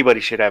think anybody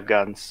should have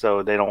guns,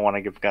 so they don't want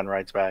to give gun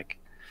rights back.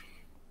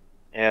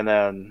 And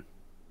then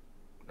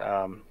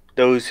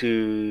those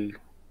who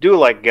do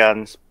like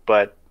guns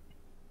but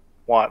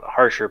want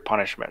harsher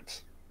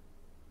punishments.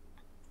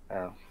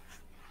 Uh,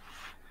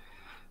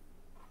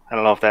 I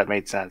don't know if that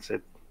made sense.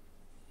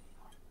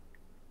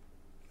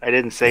 I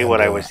didn't say And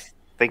what I was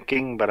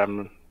thinking, but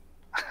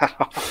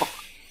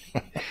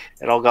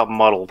it all got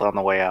muddled on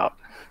the way out.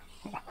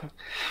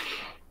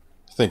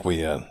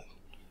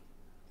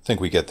 I think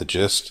we get the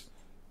gist.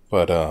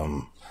 But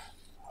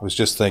I was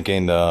just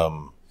thinking.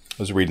 I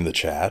was reading the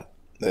chat,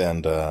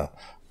 and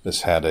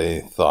just had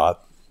a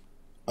thought.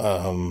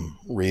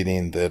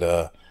 Reading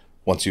that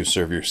once you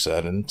serve your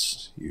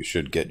sentence, you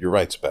should get your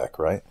rights back.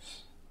 Right?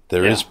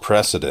 There Yeah. is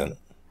precedent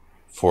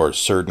for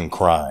certain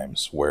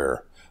crimes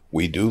where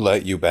we do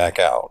let you back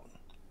out,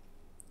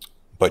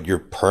 but you're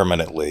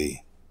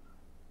permanently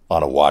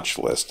on a watch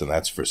list, and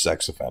that's for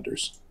sex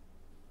offenders.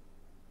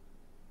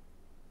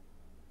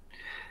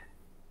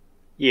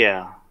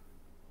 Yeah.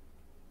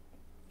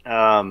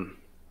 Um,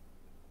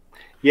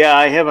 yeah,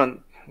 I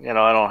haven't, I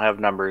don't have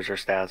numbers or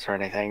stats or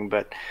anything,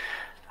 but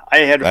I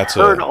had That's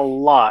heard a a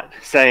lot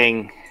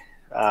saying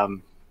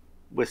um,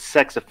 with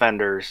sex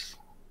offenders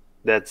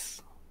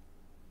that's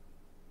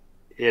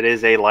it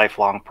is a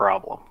lifelong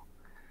problem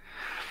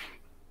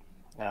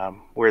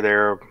where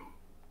they're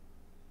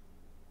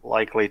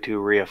likely to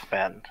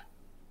reoffend.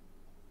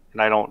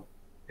 And I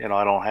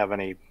don't have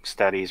any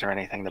studies or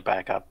anything to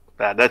back up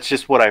that. That's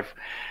just what I've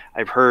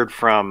heard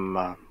from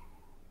uh,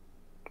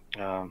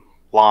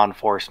 law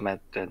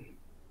enforcement and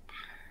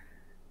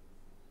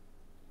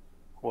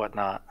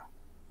whatnot.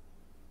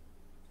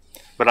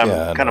 But I'm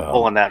yeah, and kind of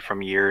pulling that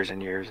from years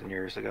and years and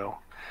years ago.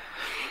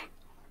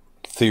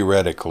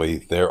 theoretically,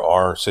 there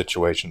are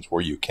situations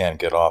where you can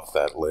get off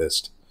that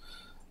list,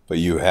 but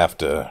you have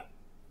to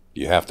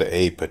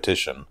A,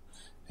 petition,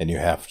 and you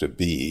have to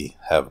B,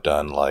 have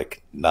done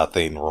like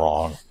nothing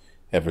wrong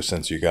ever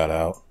since you got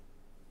out.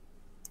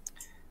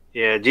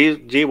 Yeah,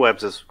 G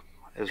Webs is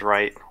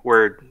right.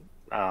 Where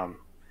um,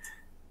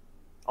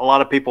 a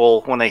lot of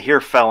people, when they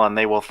hear felon,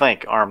 they will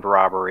think armed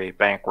robbery,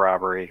 bank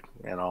robbery,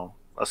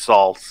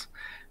 assaults,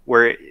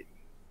 where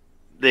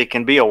they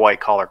can be a white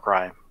collar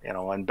crime,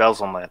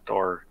 embezzlement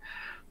or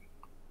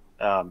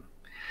um,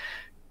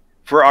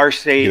 for our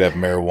You could state, have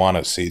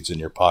marijuana seeds in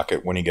your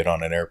pocket when you get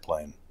on an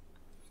airplane.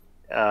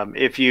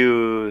 if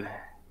you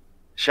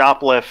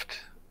shoplift,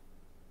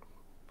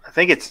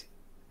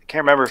 I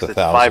can't remember It's if a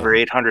it's five or thousand.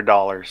 eight hundred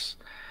dollars.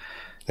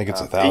 I think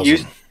it's a It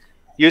thousand.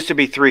 used to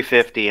be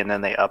 350, and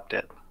then they upped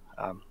it.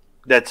 Um,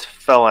 that's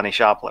felony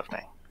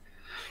shoplifting.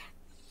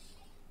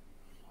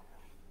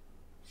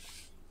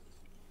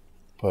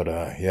 But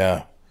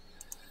yeah.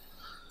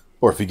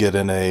 Or if you get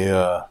in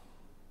a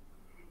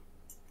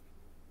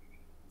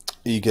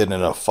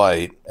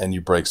fight and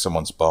you break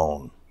someone's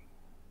bone,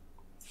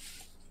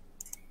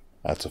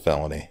 that's a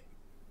felony.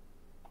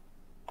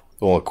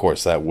 Well, of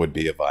course, that would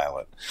be a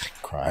violent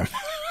crime.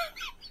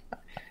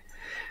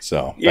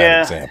 So, bad Yeah.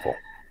 example.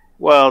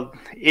 Well,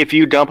 if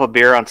you dump a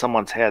beer on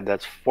someone's head,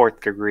 that's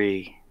fourth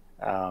degree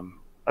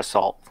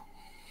assault.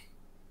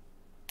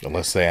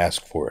 Unless they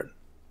ask for it.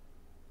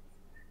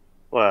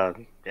 Well,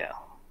 yeah.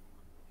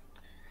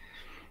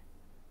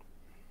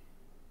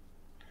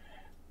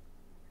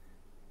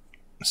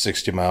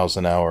 60 miles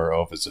an hour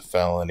over is a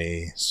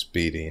felony.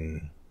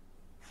 Speeding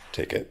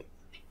ticket.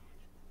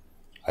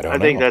 I I don't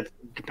think know. that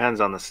depends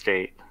on the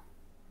state.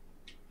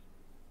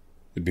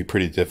 It'd be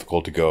pretty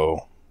difficult to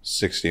go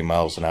 60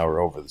 miles an hour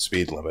over the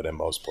speed limit in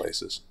most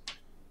places.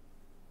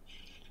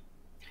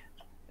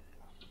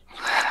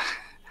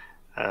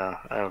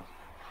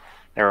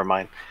 Never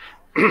mind.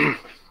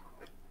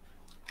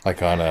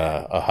 Like on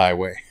a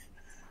highway.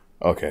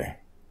 Okay.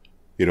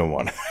 You don't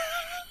want.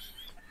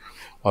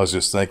 I was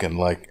just thinking,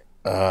 like,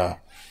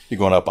 you're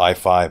going up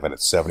I-5 and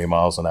it's 70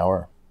 miles an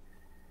hour.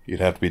 You'd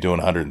have to be doing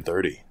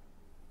 130.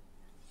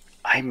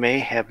 I may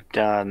have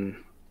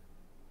done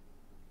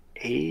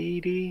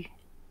 80,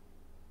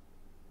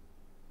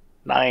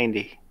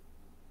 90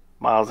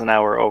 miles an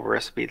hour over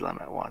a speed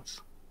limit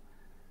once.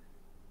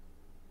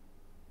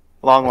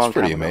 Long, That's long pretty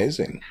time ago.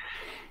 amazing.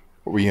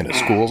 Were you in a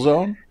school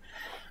zone?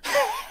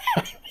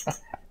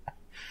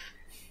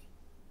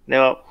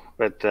 No,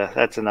 but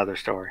that's another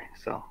story.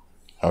 So,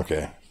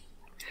 Okay.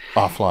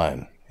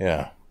 Offline.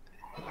 Yeah.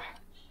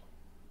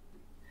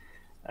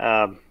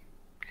 um,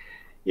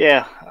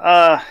 yeah.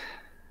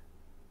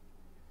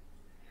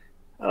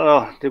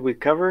 Oh, did we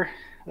cover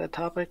that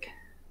topic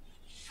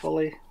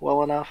fully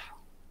well enough?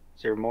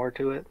 Is there more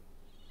to it?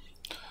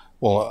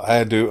 Well,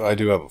 I do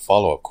have a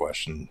follow-up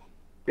question.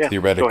 Yeah,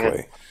 go ahead.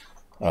 Theoretically,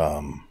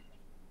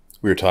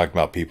 we were talking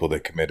about people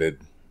that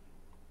committed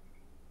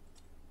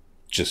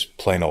just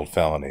plain old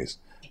felonies.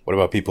 What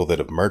about people that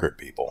have murdered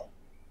people?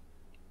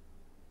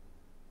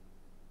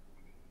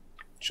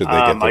 Should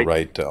they get the I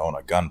right to own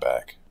a gun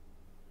back?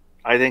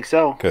 I think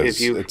so. If Because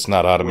you it's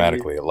not when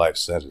you automatically a life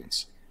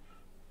sentence.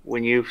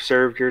 when you've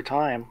served your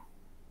time,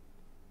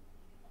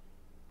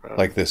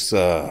 Like this,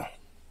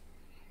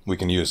 we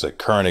can use a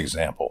current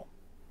example.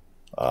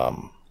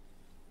 Um,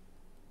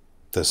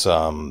 this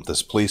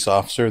police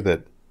officer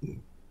that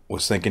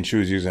was thinking she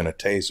was using a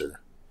taser.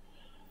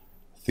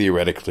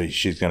 Theoretically,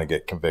 she's going to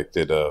get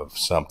convicted of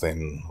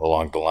something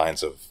along the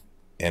lines of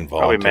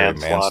probably involuntary manslaughter.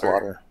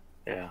 manslaughter,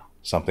 Yeah.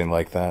 something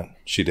like that.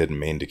 She didn't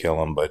mean to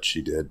kill him, but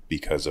she did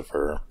because of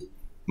her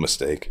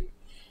mistake.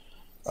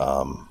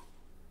 Um,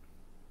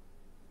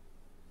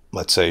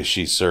 let's say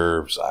she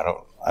serves. I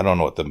don't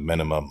know what the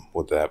minimum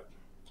would that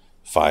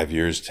 5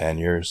 years, 10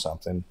 years,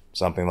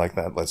 something like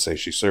that. Let's say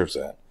she serves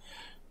that.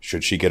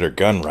 Should she get her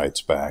gun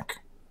rights back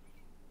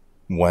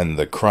when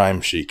the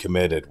crime she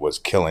committed was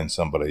killing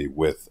somebody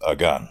with a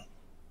gun?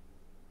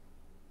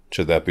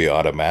 Should that be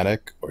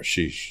automatic, or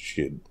should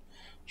she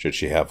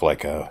have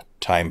like a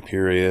time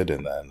period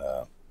and then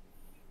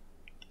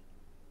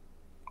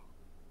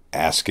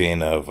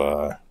asking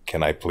of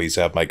can I please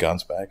have my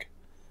guns back?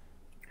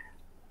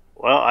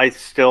 Well, I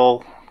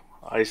still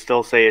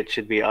say it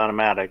should be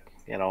automatic.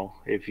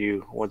 If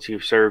once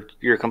you've served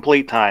your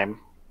complete time,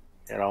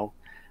 you know,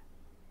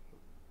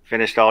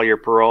 finished all your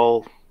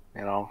parole,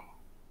 you know,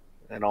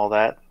 and all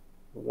that.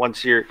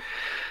 Once your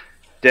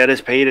debt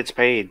is paid, it's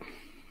paid.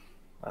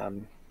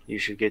 You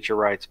should get your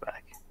rights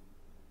back.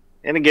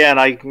 And again,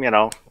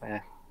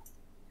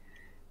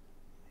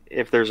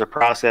 if there's a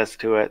process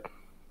to it,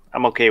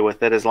 I'm okay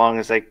with it as long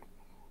as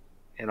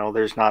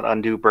there's not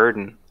undue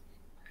burden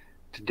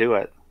to do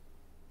it.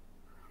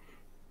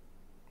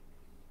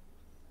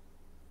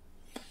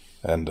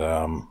 And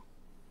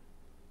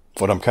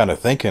what I'm kind of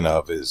thinking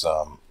of is,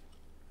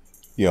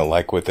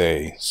 like with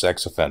a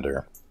sex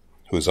offender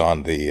who's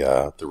on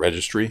the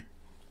registry,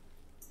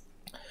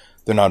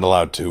 they're not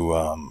allowed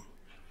to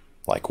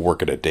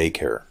work at a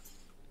daycare.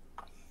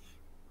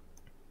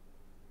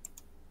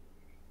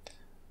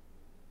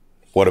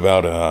 What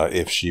about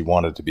if she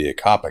wanted to be a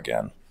cop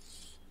again?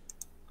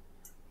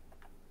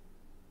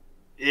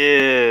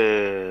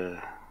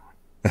 Yeah.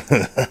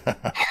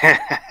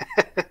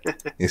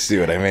 You see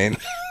what I mean?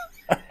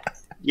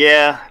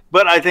 Yeah,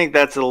 but I think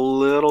that's a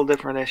little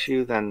different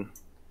issue than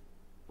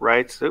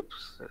rights.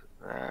 Oops.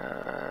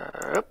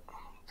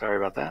 Sorry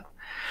about that.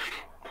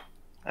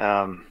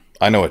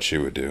 I know what she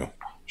would do.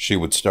 She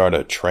would start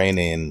a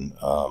training,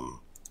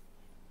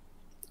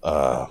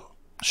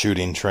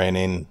 shooting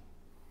training.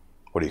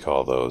 What do you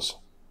call those?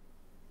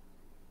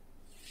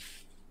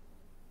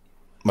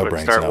 My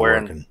brain's not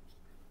working.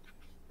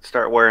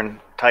 Start wearing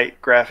tight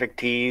graphic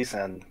tees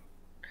and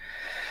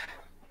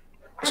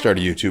start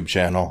a YouTube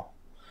channel.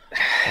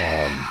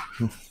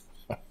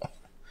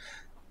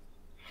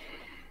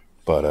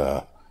 But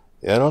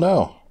yeah, I don't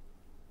know.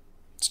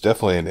 It's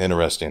definitely an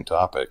interesting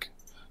topic.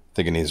 I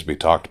think it needs to be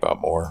talked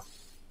about more.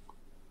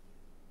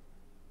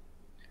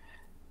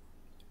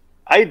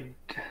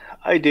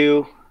 I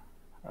do,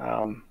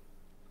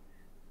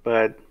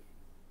 but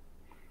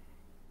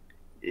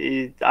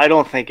I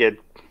don't think it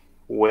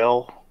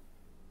will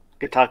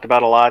get talked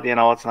about a lot.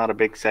 It's not a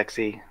big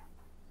sexy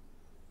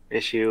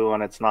issue,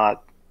 and it's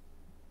not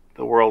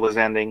the world is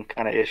ending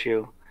kind of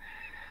issue.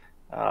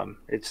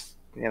 It's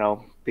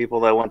people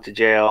that went to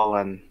jail,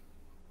 and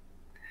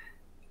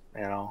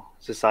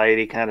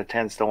society kind of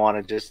tends to want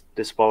to just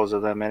dispose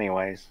of them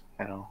anyways.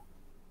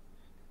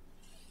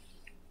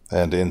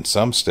 And in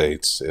some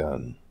states,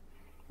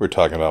 we're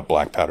talking about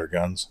black powder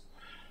guns.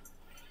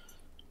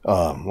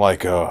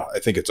 I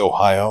think it's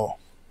Ohio.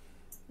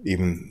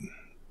 Even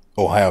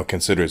Ohio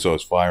considers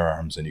those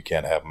firearms, and you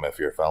can't have them if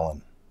you're a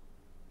felon.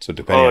 So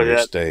depending on your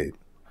state.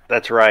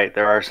 That's right.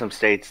 There are some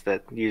states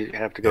that you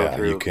have to go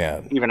through. You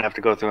can even have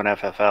to go through an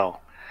FFL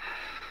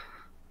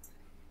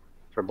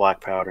for black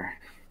powder.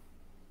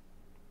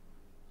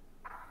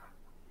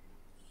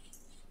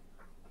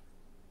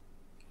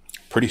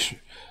 Pretty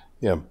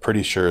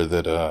sure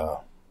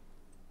that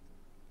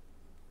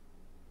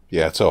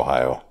it's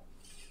Ohio.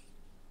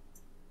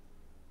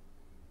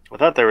 I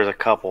thought there was a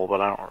couple, but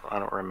I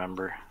don't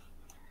remember.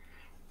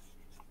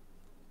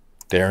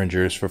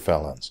 Derringers for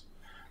felons.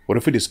 What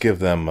if we just give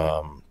them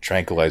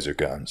tranquilizer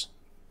guns?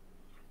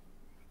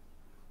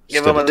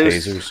 Give them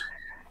tasers.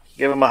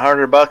 Give them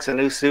 $100, a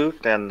new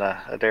suit, and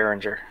a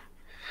Derringer.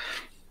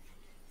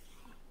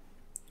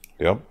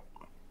 Yep.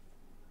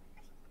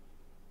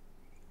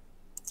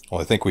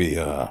 Well, I think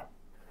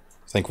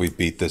we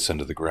beat this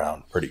into the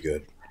ground pretty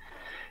good.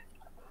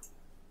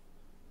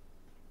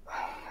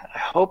 I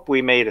hope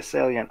we made a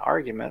salient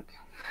argument.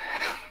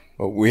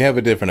 Well, we have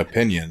a different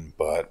opinion,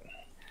 but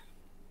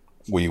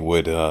we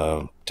would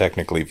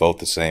technically vote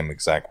the same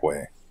exact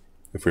way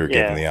if we were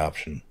given the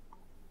option.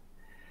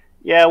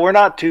 Yeah, we're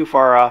not too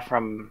far off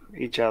from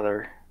each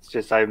other. It's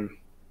just I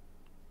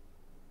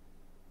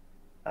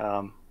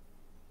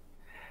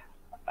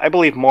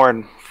believe more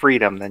in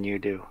freedom than you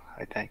do,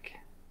 I think.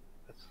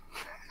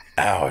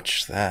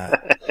 Ouch,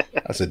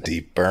 that's a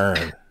deep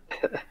burn.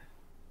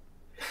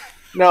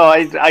 No,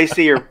 I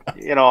see your,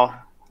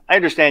 I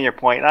understand your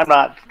point.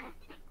 I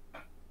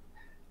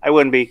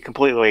wouldn't be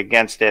completely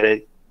against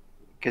it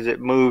because it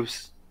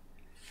moves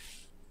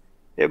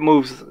it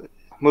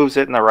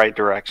in the right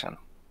direction.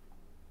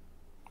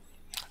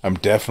 I'm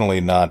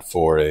definitely not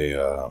for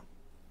a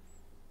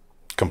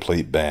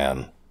complete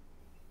ban.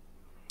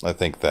 I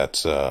think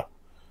that's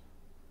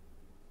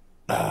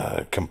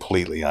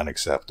completely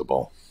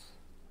unacceptable.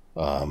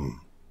 I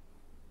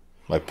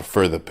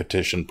prefer the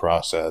petition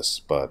process,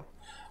 but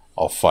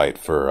I'll fight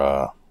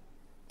for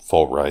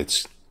full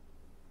rights.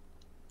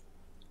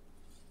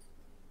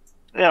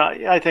 Yeah,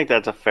 I think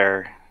that's a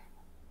fair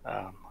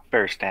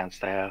stance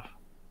to have.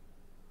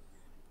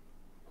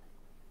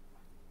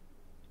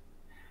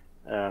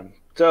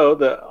 So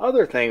the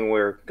other thing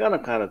we're gonna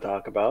kind of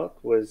talk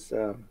about was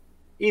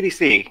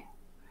EDC.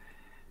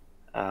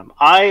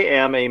 I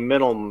am a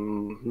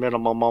minimalist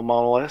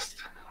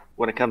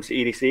when it comes to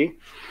EDC.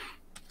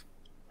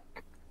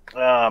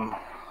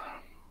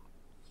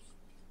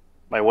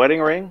 My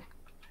wedding ring,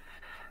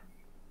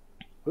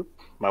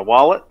 my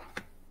wallet,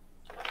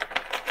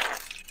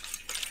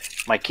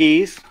 my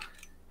keys,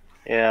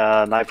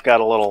 and I've got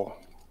a little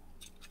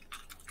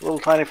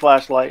tiny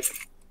flashlight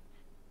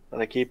that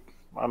I keep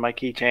on my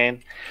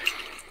keychain.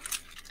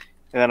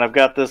 And then I've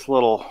got this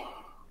little,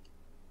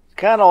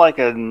 kind of like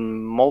a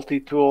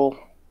multi-tool.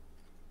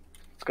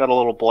 It's got a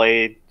little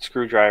blade,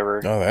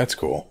 screwdriver, Oh, that's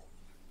cool.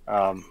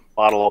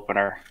 bottle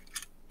opener,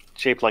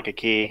 shaped like a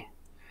key,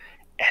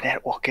 and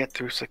it will get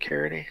through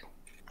security.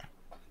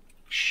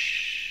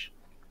 Shh.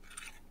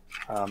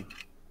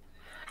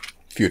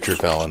 Future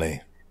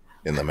felony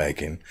in the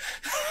making.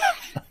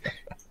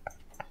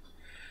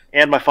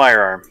 And my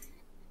firearm.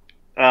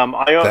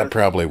 That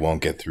probably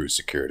won't get through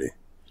security.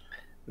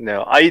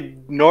 No, I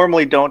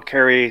normally don't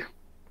carry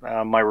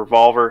my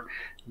revolver,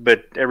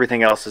 but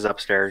everything else is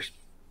upstairs.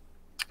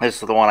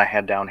 This is the one I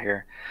had down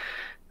here.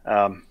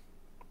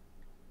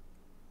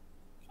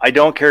 I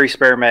don't carry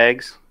spare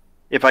mags.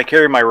 If I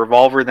carry my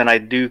revolver, then I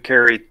do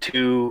carry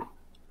two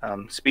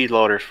speed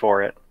loaders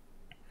for it.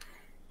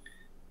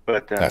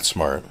 But that's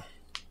smart.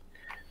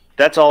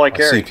 That's all I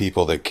carry. I see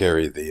people that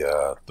carry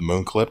the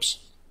moon clips,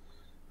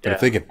 but if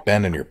they get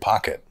bent in your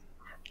pocket,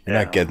 you're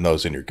not getting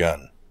those in your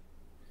gun.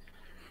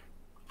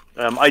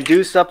 I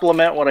do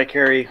supplement what I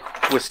carry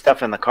with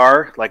stuff in the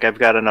car. Like I've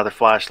got another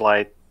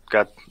flashlight,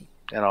 got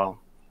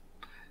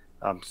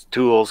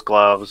tools,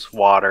 gloves,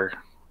 water,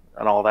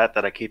 and all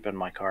that I keep in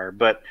my car.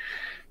 But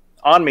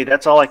on me,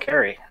 that's all I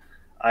carry.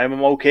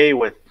 I'm okay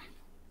with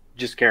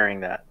just carrying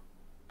that.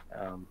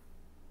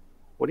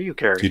 What do you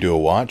carry? Do you do a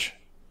watch?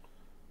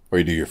 Or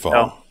you do your phone?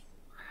 No.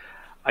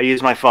 I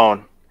use my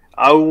phone.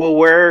 I will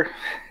wear...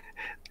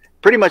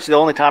 Pretty much the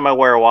only time I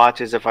wear a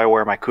watch is if I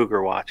wear my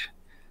Cougar watch.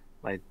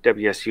 My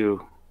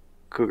WSU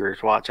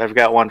Cougars watch. I've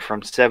got one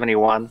from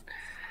 71.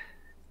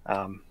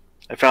 I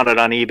found it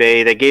on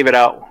eBay. They gave it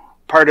out.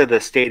 Part of the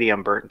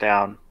stadium burnt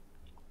down.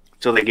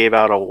 So they gave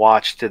out a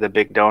watch to the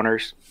big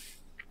donors.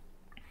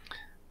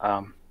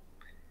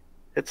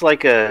 It's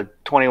like a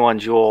 21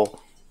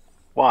 jewel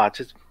watch.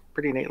 It's a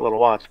pretty neat little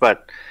watch,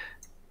 but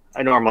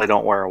I normally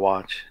don't wear a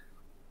watch.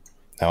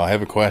 Now I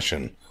have a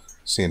question,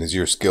 seeing as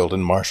you're skilled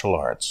in martial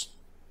arts.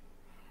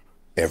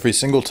 Every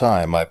single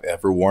time I've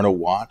ever worn a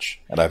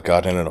watch and I've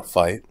gotten in a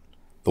fight,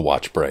 the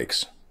watch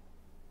breaks.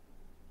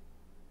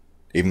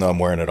 Even though I'm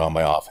wearing it on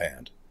my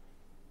offhand.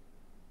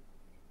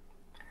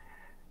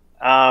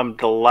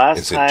 The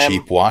last time... Is it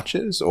cheap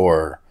watches,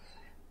 or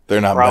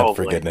they're not meant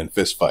for getting in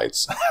fist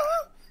fights?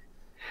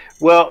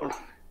 Well,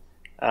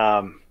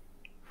 the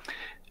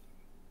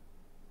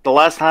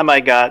last time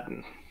I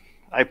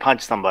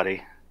punched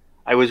somebody,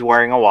 I was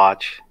wearing a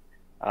watch.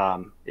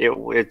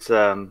 It's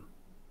a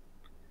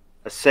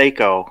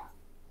Seiko.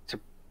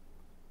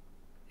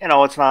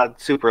 It's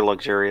not super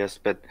luxurious,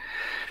 but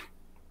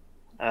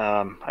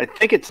I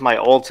think it's my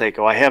old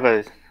Seiko. I have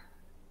it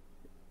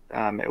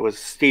was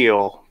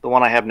steel. The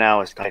one I have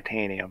now is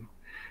titanium,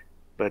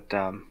 but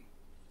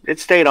it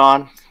stayed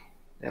on.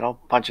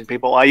 Punching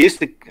people. I used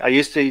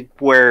to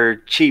wear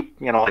cheap,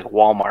 like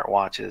Walmart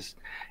watches,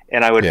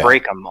 and I would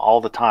break them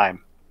all the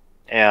time.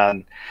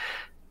 And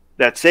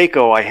that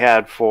Seiko I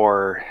had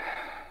for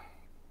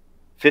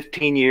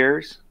 15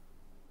 years,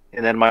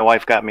 and then my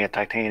wife got me a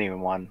titanium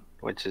one,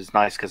 which is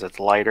nice because it's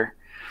lighter.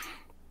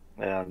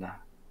 And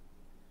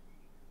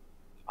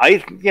I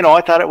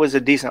thought it was a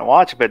decent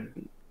watch, but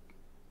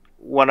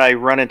when I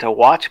run into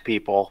watch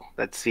people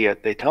that see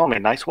it, they tell me,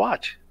 "Nice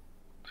watch."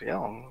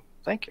 So,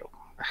 thank you.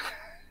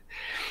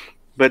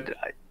 But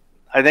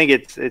I think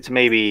it's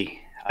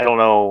maybe, I don't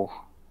know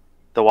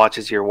the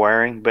watches you're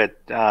wearing, but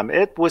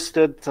it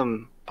withstood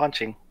some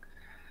punching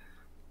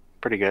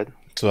pretty good.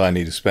 So I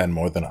need to spend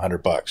more than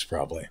 $100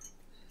 probably.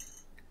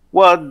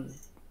 Well,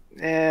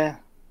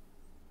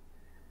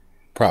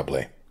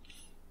 probably.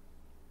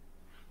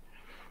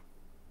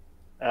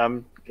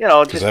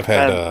 Because I've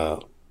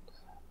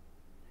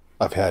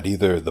had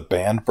either the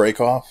band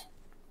break off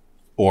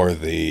or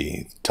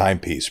the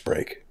timepiece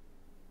break.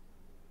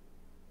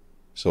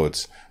 So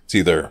it's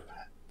either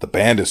the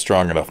band is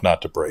strong enough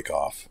not to break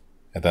off,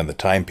 and then the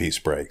timepiece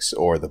breaks,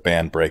 or the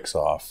band breaks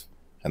off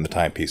and the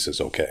timepiece is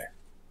okay.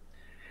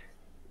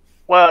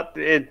 Well,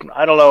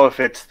 I don't know if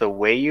it's the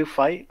way you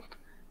fight.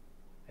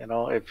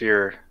 If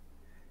you're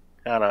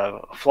kind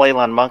of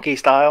flailing monkey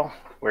style,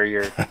 where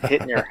you're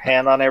hitting your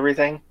hand on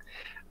everything,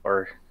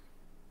 or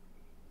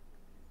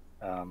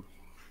I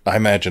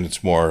imagine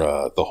it's more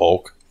the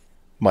Hulk.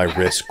 My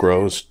wrist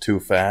grows too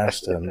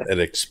fast and it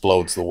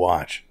explodes the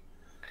watch.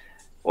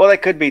 Well,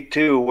 that could be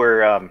too,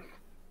 where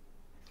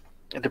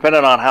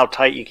depending on how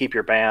tight you keep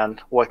your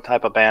band, what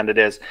type of band it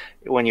is,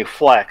 when you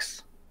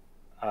flex,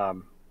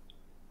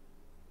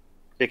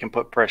 it can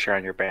put pressure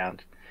on your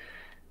band.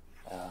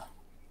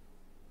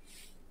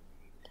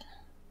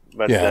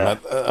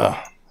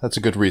 That's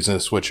a good reason to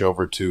switch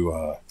over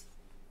to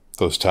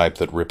those type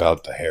that rip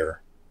out the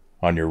hair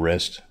on your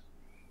wrist.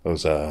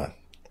 Those the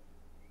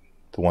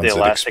ones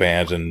that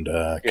expand and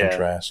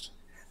contrast.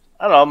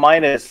 I don't know.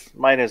 Mine is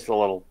the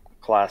little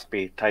Class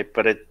B type,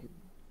 but it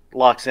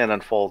locks in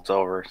and folds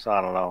over. So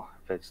I don't know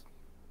if it's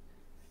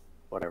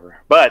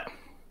whatever. But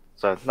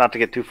so not to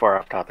get too far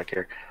off topic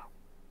here.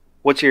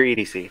 What's your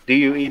EDC? Do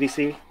you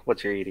EDC?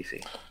 What's your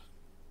EDC?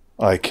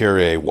 I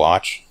carry a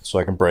watch so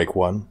I can break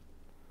one.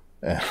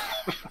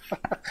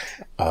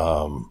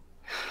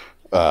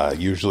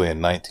 Usually a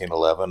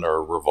 1911 or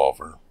a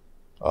revolver.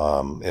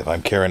 If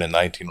I'm carrying a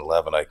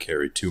 1911, I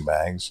carry two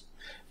mags.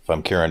 If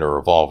I'm carrying a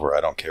revolver,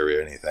 I don't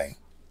carry anything.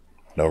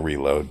 No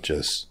reload.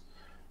 Just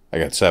I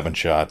got 7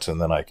 shots,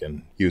 and then I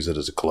can use it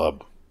as a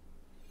club.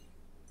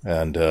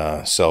 And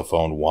cell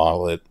phone,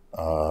 wallet,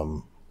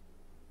 and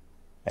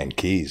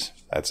keys.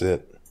 That's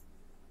it.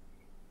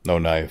 No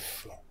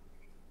knife.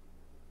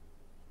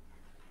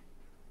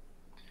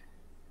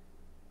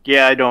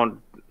 Yeah, I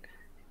don't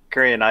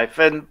carry a knife,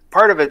 and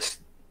part of it's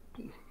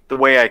the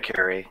way I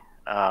carry.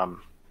 Uh,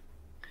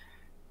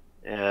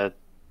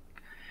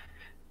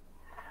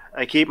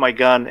 I keep my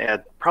gun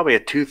at probably a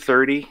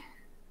 230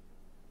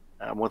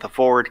 with a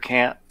forward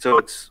cant, so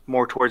it's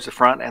more towards the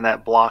front, and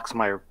that blocks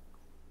my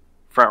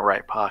front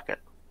right pocket.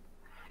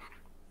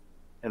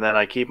 And then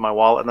I keep my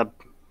wallet in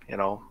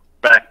the,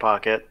 back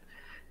pocket.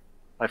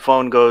 My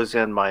phone goes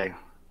in my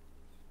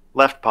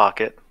left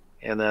pocket,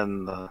 and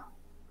then the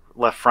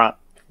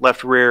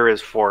left rear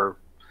is for,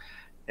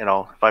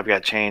 if I've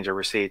got change or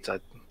receipts, I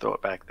throw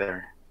it back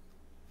there.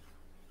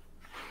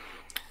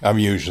 I'm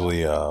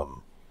usually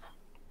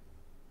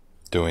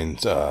doing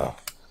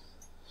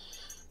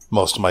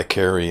most of my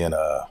carry in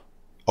a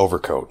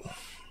overcoat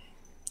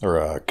or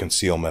a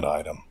concealment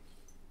item.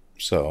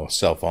 So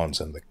cell phones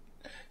in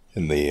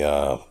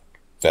the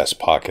vest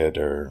pocket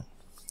or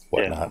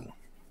whatnot.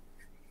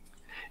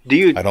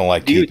 Yeah. I don't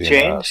like do you keeping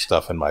change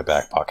stuff in my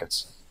back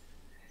pockets.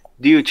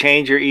 Do you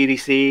change your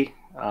EDC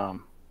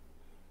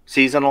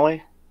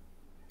seasonally?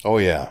 Oh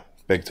yeah,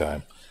 big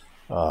time.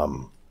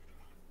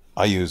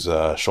 I use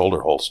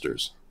shoulder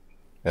holsters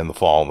in the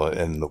fall and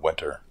in the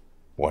winter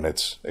when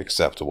it's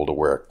acceptable to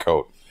wear a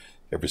coat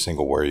every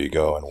single where you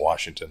go in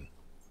Washington.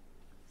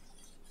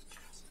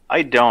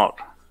 I don't.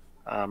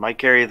 I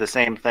carry the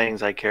same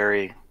things I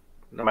carry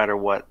no matter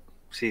what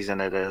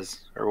season it is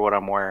or what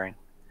I'm wearing.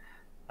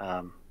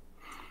 I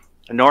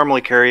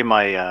normally carry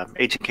my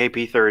H&K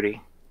P30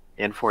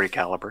 in 40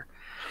 caliber.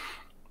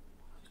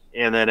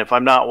 And then if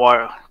I'm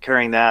not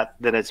carrying that,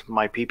 then it's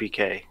my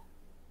PPK.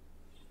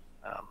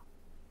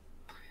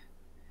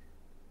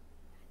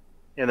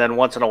 And then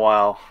once in a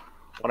while,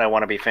 when I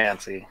want to be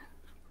fancy,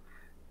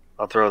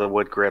 I'll throw the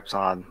wood grips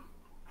on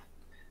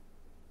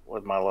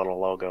with my little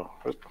logo.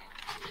 Oops.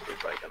 See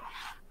if I can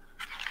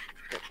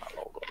get my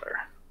logo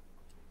there.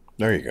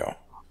 There you go.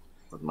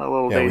 With my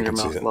little Yeah, we Danger can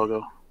see Mouse it.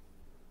 logo.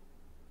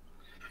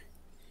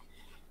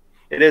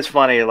 It is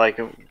funny, like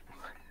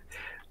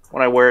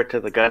when I wear it to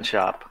the gun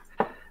shop,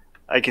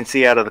 I can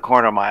see out of the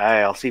corner of my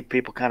eye, I'll see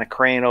people kind of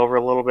crane over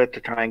a little bit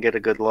to try and get a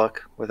good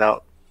look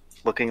without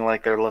looking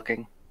like they're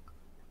looking.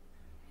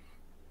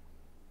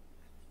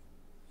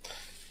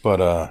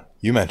 But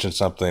you mentioned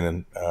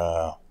something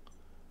that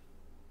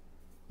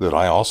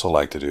I also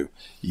like to do.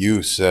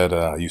 You said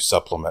you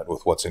supplement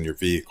with what's in your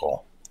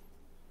vehicle.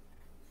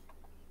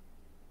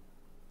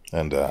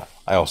 And I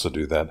also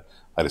do that.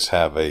 I just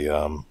have a,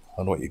 I don't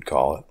know what you'd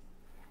call it,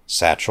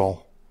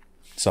 satchel.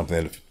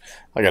 Something that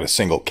I got a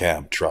single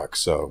cab truck,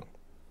 so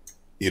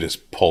you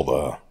just pull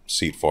the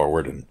seat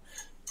forward, and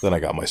then I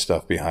got my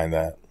stuff behind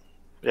that.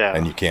 Yeah.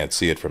 And you can't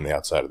see it from the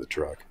outside of the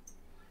truck.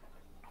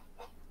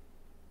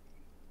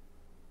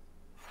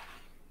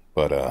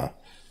 But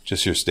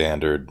just your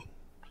standard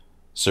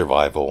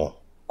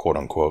survival, quote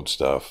unquote,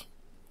 stuff.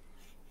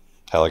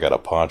 Hell, I got a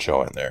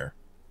poncho in there.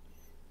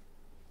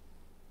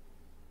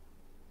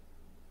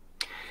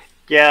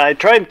 Yeah, I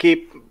try and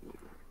keep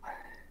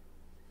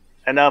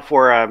enough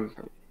where I'm,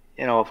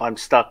 if I'm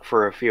stuck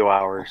for a few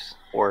hours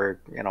or,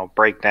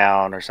 break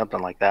down or something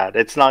like that,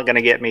 it's not going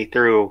to get me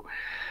through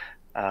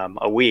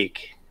a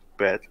week,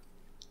 but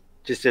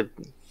just if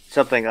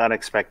something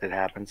unexpected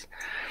happens.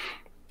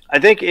 I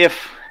think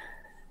if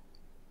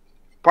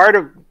part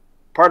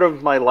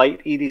of my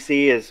light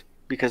EDC is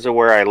because of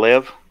where I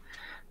live.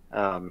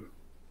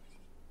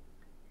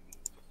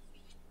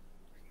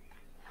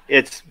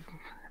 It's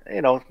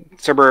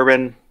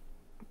suburban,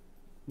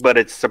 but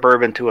it's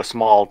suburban to a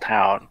small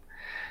town.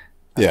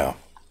 Yeah.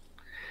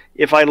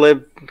 If I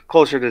lived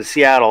closer to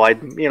Seattle, I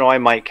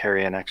might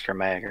carry an extra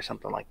mag or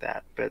something like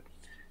that. But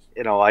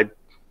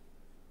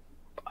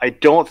I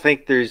don't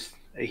think there's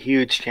a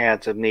huge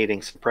chance of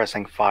needing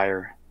suppressing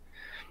fire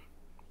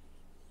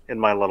in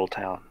my little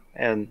town.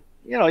 And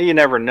you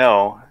never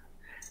know,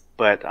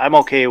 but I'm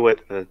okay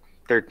with the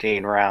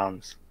 13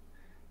 rounds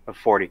of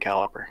 40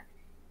 caliber.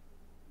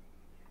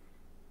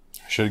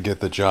 Should get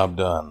the job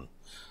done.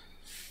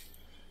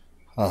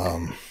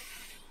 I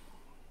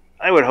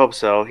would hope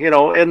so.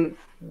 And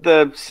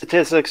the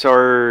statistics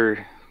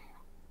are,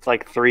 it's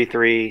like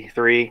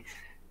 3-3-3.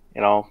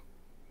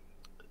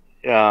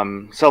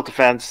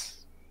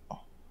 Self-defense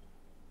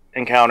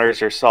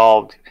encounters are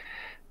solved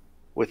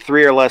with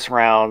 3 or less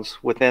rounds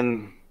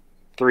within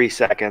 3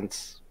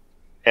 seconds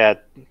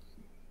at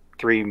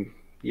 3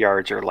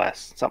 yards or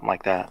less, something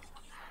like that.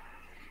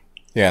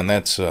 Yeah, and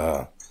that's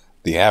the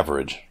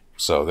average.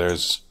 So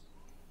there's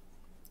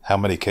how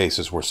many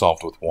cases were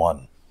solved with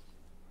one?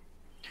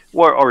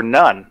 Or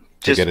none.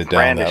 To Just get it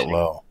down brandishing. that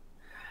low.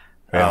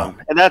 Yeah.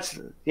 And that's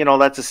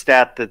a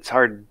stat that's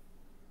hard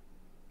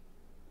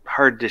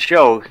hard to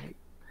show.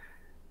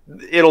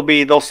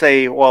 They'll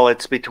say, well,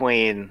 it's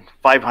between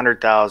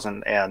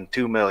 500,000 and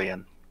 2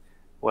 million.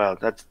 Well,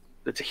 that's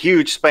a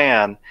huge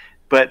span,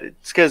 but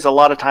it's because a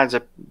lot of times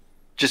it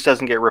just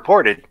doesn't get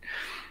reported.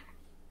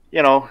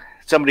 You know,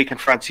 somebody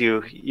confronts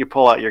you, you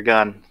pull out your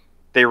gun,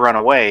 they run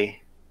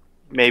away.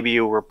 Maybe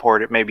you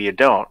report it, maybe you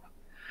don't.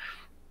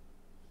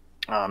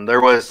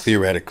 There was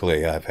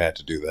Theoretically, I've had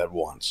to do that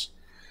once,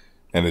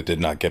 and it did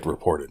not get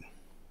reported.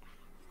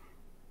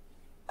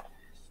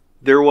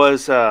 There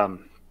was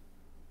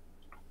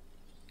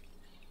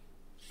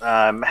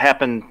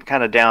happened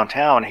kind of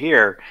downtown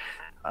here.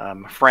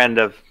 A friend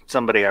of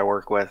somebody I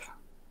work with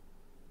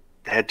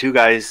had two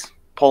guys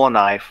pull a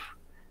knife,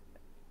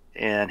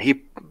 and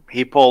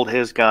he pulled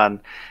his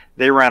gun.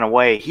 They ran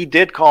away. He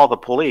did call the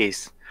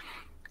police,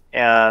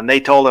 and they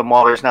told him,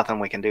 "Well, there's nothing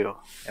we can do."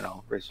 You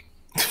know,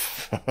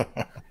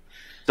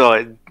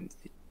 so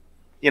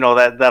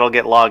that'll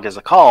get logged as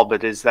a call,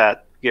 but does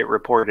that get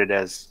reported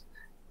as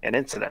an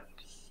incident?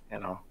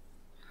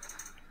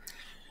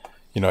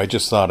 I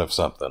just thought of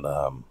something.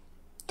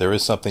 There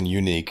is something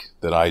unique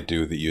that I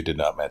do that you did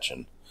not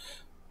mention.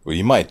 Well,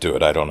 you might do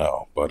it, I don't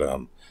know. But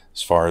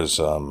as far as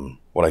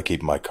what I keep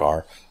in my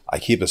car, I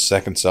keep a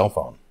second cell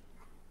phone.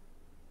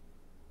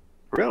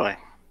 Really?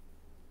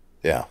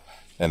 Yeah,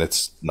 and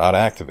it's not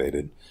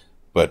activated,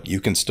 but you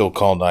can still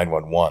call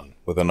 911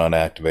 with an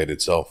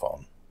unactivated cell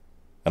phone.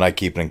 And I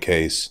keep it in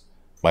case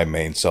my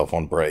main cell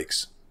phone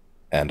breaks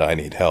and I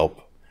need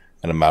help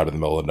and I'm out in the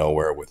middle of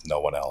nowhere with no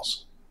one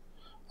else.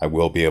 I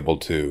will be able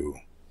to,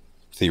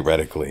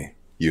 theoretically,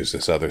 use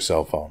this other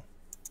cell phone.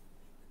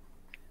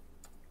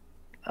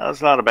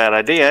 That's not a bad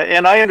idea.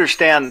 And I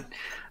understand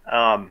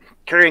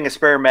carrying a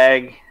spare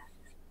mag,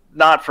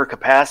 not for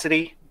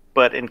capacity,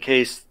 but in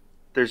case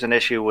there's an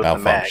issue with the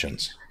mag.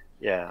 Malfunctions.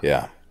 Yeah.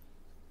 Yeah.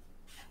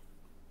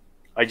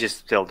 I just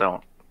still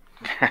don't.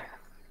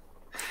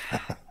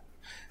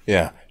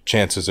 Yeah.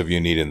 Chances of you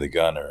needing the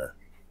gun are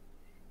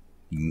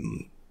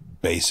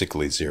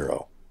basically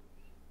zero.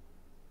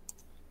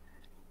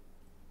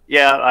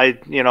 Yeah,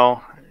 I've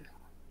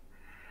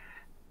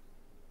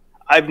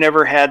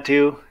never had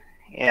to,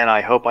 and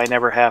I hope I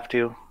never have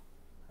to.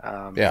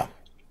 Yeah.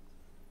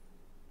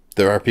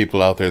 There are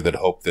people out there that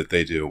hope that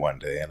they do one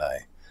day, and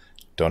I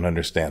don't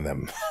understand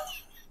them.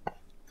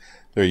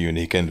 They're a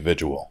unique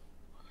individual.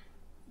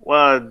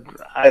 Well,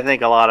 I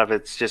think a lot of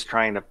it's just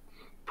trying to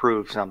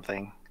prove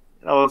something.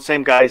 The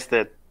same guys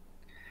that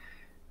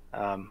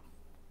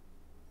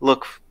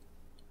look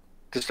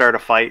to start a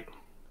fight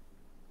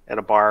at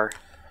a bar.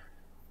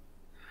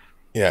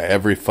 Yeah,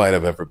 every fight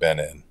I've ever been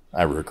in,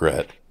 I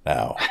regret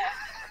now.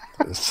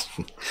 I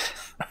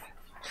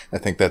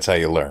think that's how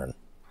you learn.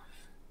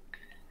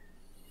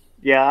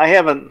 Yeah, I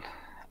haven't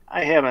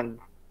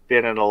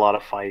been in a lot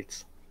of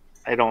fights.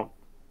 I don't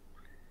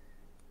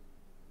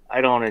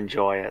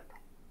enjoy it,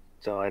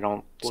 so I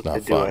don't look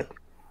to do it.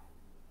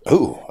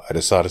 Ooh, I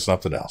just thought of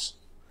something else.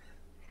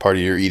 Part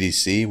of your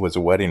EDC was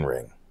a wedding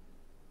ring.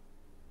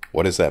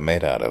 What is that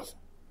made out of?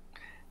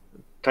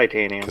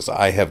 Titanium. Because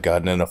I have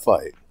gotten in a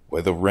fight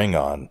with a ring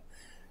on,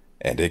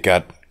 and it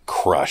got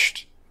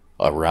crushed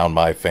around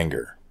my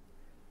finger.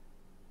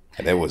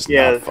 And it was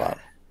not fun.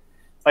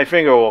 My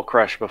finger will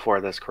crush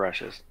before this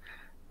crushes.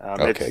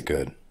 Okay,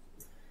 good.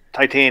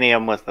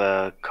 Titanium with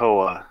a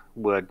koa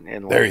wood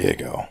inlay. There you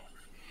go.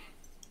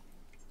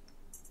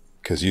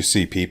 Because you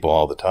see people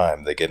all the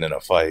time, they get in a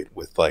fight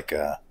with like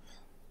a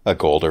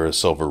gold or a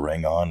silver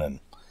ring on,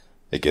 and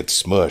it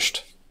gets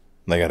smushed.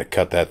 And they got to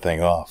cut that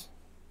thing off.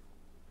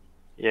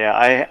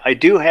 Yeah, I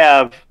do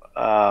have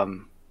a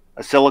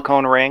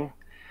silicone ring,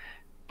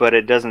 but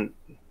it doesn't.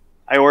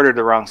 I ordered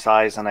the wrong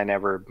size, and I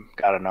never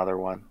got another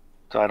one,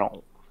 so I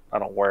don't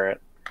wear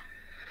it.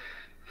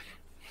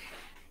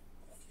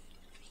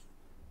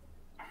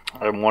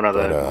 I'm one of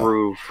the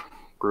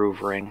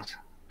groove rings.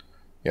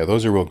 Yeah,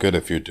 those are real good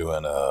if you're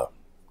doing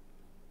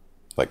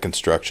like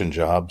construction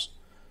jobs,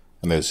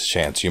 and there's a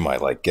chance you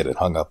might like get it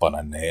hung up on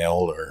a nail,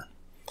 or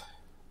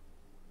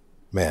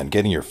man,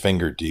 getting your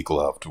finger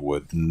degloved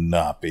would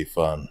not be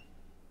fun.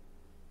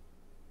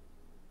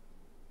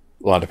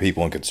 A lot of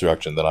people in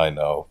construction that I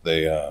know,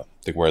 they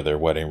wear their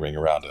wedding ring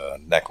around a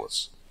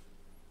necklace,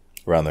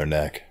 around their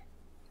neck.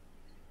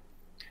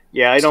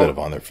 Yeah, instead of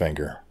on their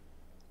finger.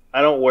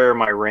 I don't wear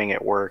my ring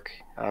at work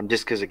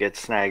just because it gets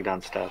snagged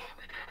on stuff.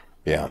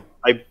 Yeah.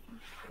 I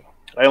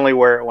only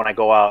wear it when I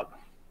go out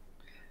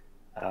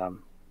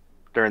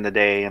during the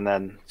day, and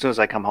then as soon as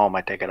I come home,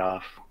 I take it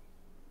off.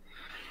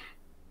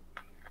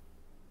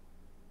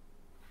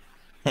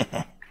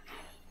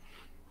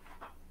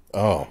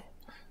 Oh,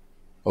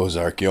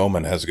 Ozark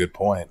Yeoman has a good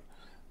point.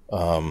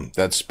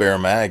 That spare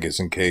mag is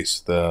in case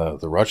the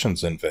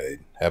Russians invade.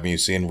 Haven't you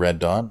seen Red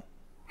Dawn?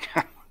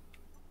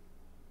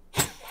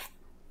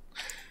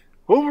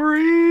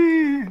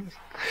 Wolverine.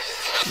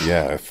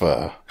 Yeah, if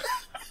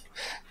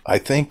I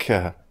think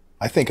I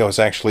was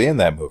actually in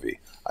that movie.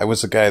 I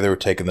was the guy that were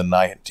taking the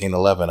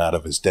 1911 out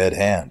of his dead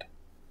hand.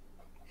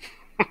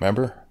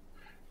 Remember?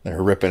 They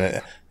were ripping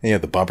it. The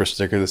bumper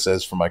sticker that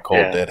says "For my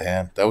cold dead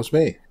hand." That was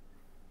me.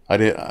 I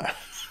did.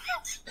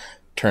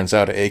 Turns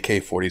out a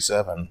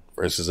AK-47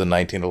 versus a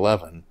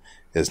 1911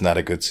 is not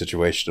a good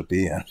situation to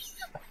be in.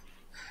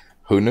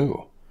 Who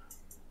knew?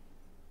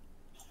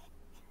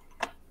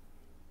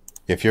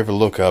 If you ever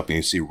look up and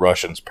you see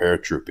Russians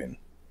paratrooping,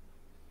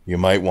 you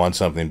might want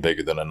something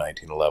bigger than a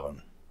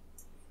 1911.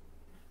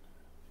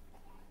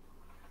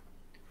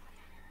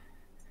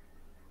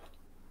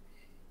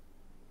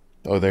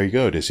 Oh, there you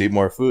go. Just eat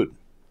more food.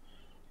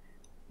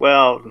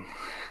 Well,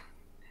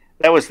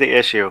 that was the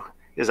issue.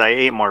 Is I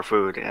ate more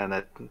food and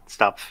it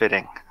stopped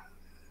fitting.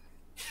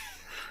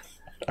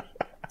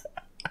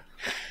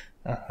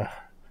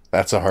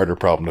 That's a harder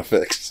problem to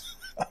fix.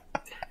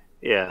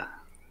 Yeah.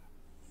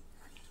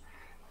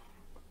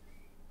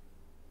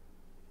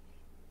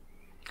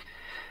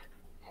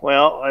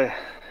 Well,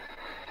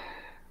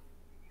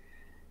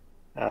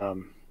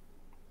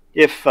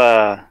 if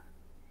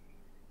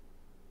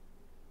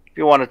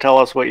you want to tell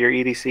us what your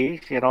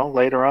EDC,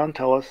 later on,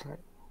 tell us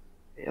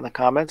in the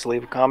comments.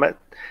 Leave a comment.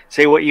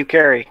 Say what you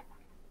carry.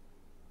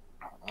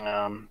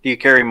 Do you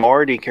carry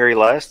more? Do you carry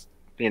less?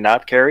 Do you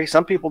not carry?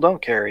 Some people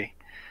don't carry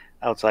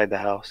outside the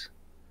house.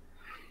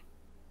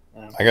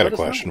 I got a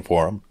question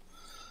for them.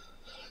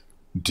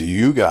 Do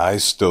you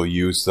guys still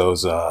use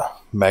those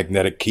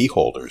magnetic key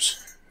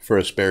holders for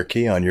a spare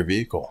key on your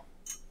vehicle?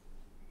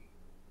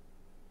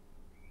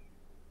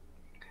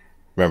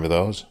 Remember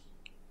those?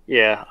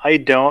 Yeah, I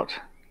don't.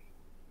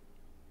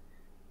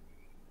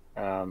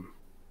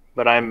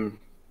 But I'm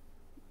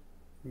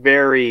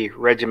very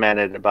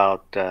regimented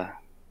about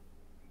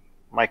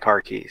my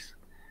car keys.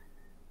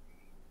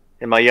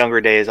 In my younger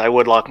days, I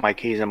would lock my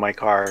keys in my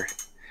car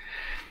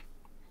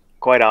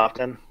quite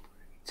often.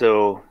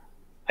 So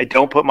I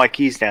don't put my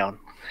keys down.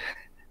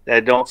 I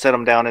don't set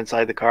them down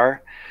inside the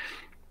car.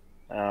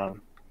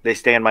 They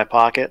stay in my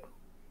pocket.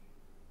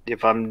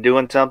 If I'm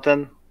doing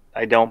something,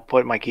 I don't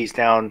put my keys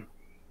down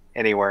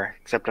anywhere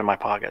except in my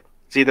pocket.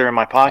 It's either in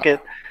my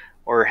pocket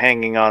or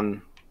hanging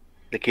on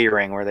the key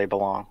ring where they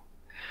belong.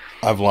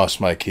 I've lost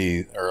my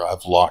key, or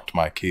I've locked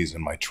my keys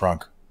in my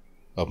trunk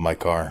of my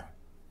car.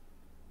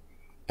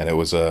 And it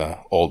was a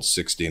old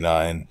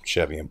 69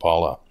 Chevy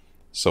Impala.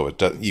 So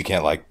you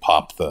can't like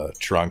pop the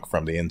trunk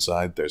from the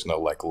inside. There's no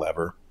like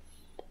lever.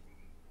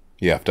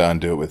 You have to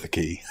undo it with the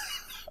key.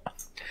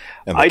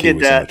 And the key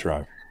was in the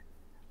trunk.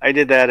 I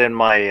did that in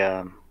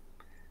my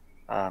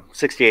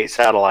 68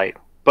 Satellite,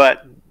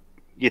 but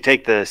you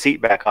take the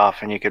seat back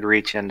off and you could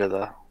reach into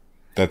the.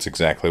 That's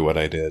exactly what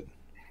I did.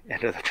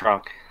 Into the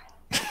trunk.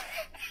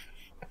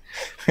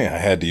 Yeah, I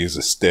had to use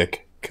a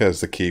stick because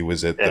the key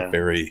was at the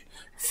very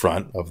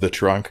front of the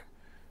trunk.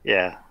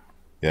 Yeah.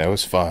 Yeah, it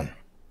was fun.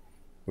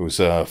 It was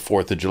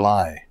 4th of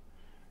July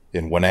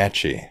in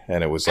Wenatchee,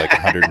 and it was like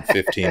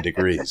 115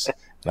 degrees.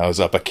 And I was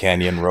up a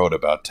canyon road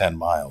about 10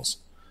 miles.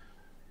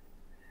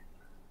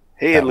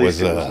 Hey, at least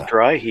it was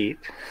dry heat.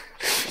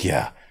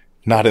 Yeah,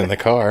 not in the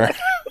car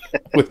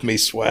with me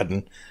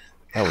sweating.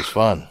 That was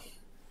fun.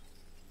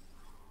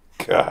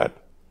 God.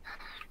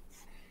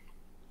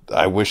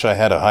 I wish I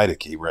had a hide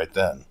key right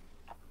then.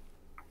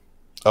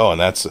 Oh,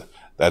 and that's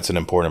an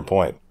important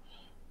point.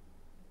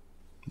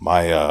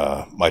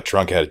 My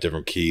trunk had a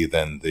different key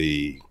than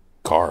the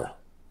car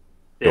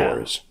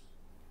doors.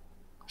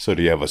 So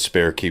do you have a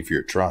spare key for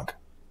your trunk?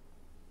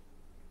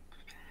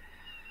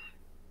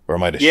 Or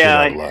am I just shit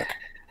out of luck?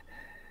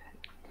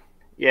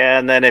 Yeah,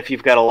 and then if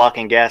you've got a lock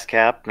and gas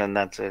cap, then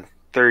that's a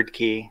third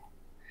key.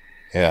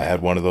 Yeah, I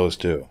had one of those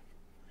too.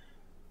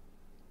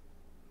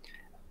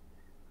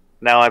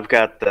 Now I've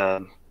got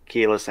the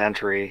keyless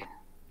entry.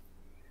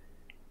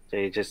 So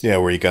you just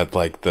where you got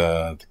like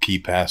the key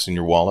pass in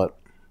your wallet.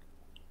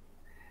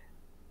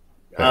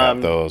 I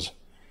have those.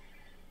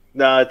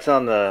 No, it's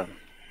in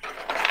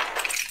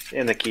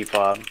the key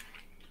fob.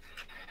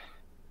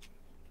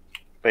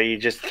 But you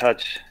just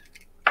touch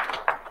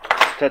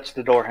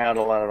the door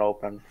handle and it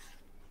opens.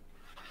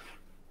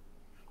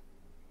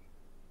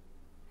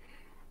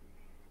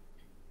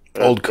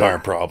 Old car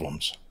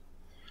problems.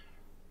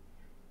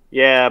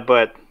 Yeah,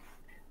 but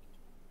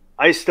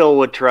I still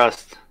would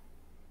trust,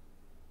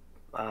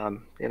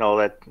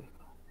 that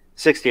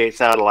 68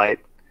 Satellite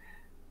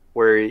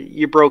where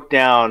you broke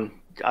down,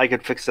 I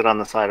could fix it on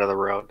the side of the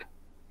road,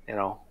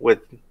 with,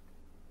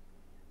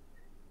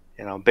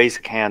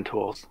 basic hand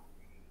tools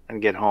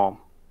and get home.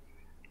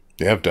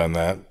 Yeah, I've done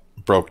that.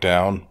 Broke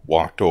down,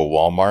 walked to a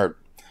Walmart,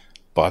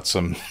 bought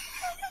some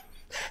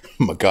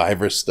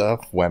MacGyver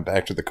stuff, went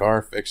back to the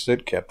car, fixed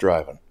it, kept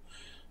driving.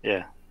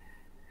 Yeah.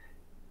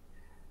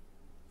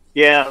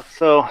 Yeah,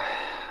 so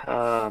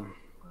I'm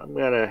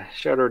going to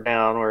shut her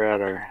down. We're at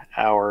our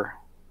hour.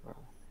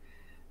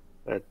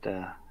 But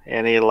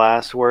any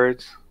last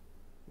words,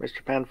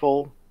 Mr.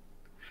 Penfold?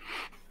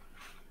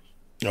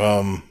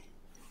 Yeah,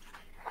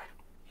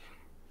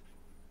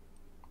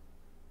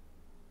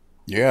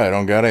 I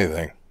don't got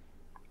anything.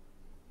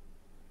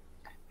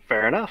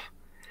 Fair enough.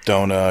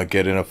 Don't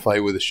get in a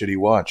fight with a shitty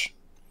watch.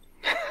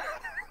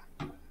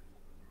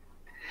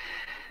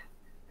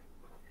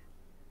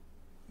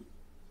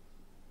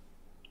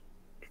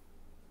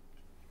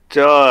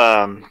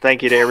 So,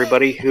 thank you to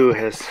everybody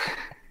who's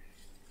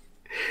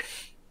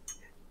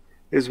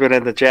been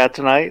in the chat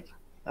tonight.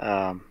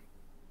 And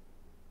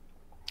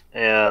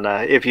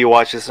if you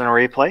watch this in a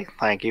replay,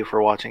 thank you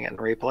for watching it in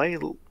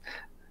replay.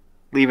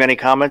 Leave any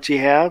comments you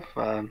have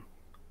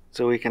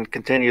so we can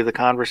continue the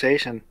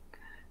conversation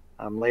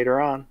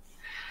later on.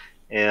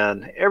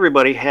 And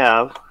everybody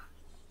have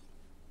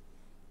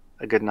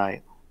a good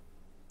night.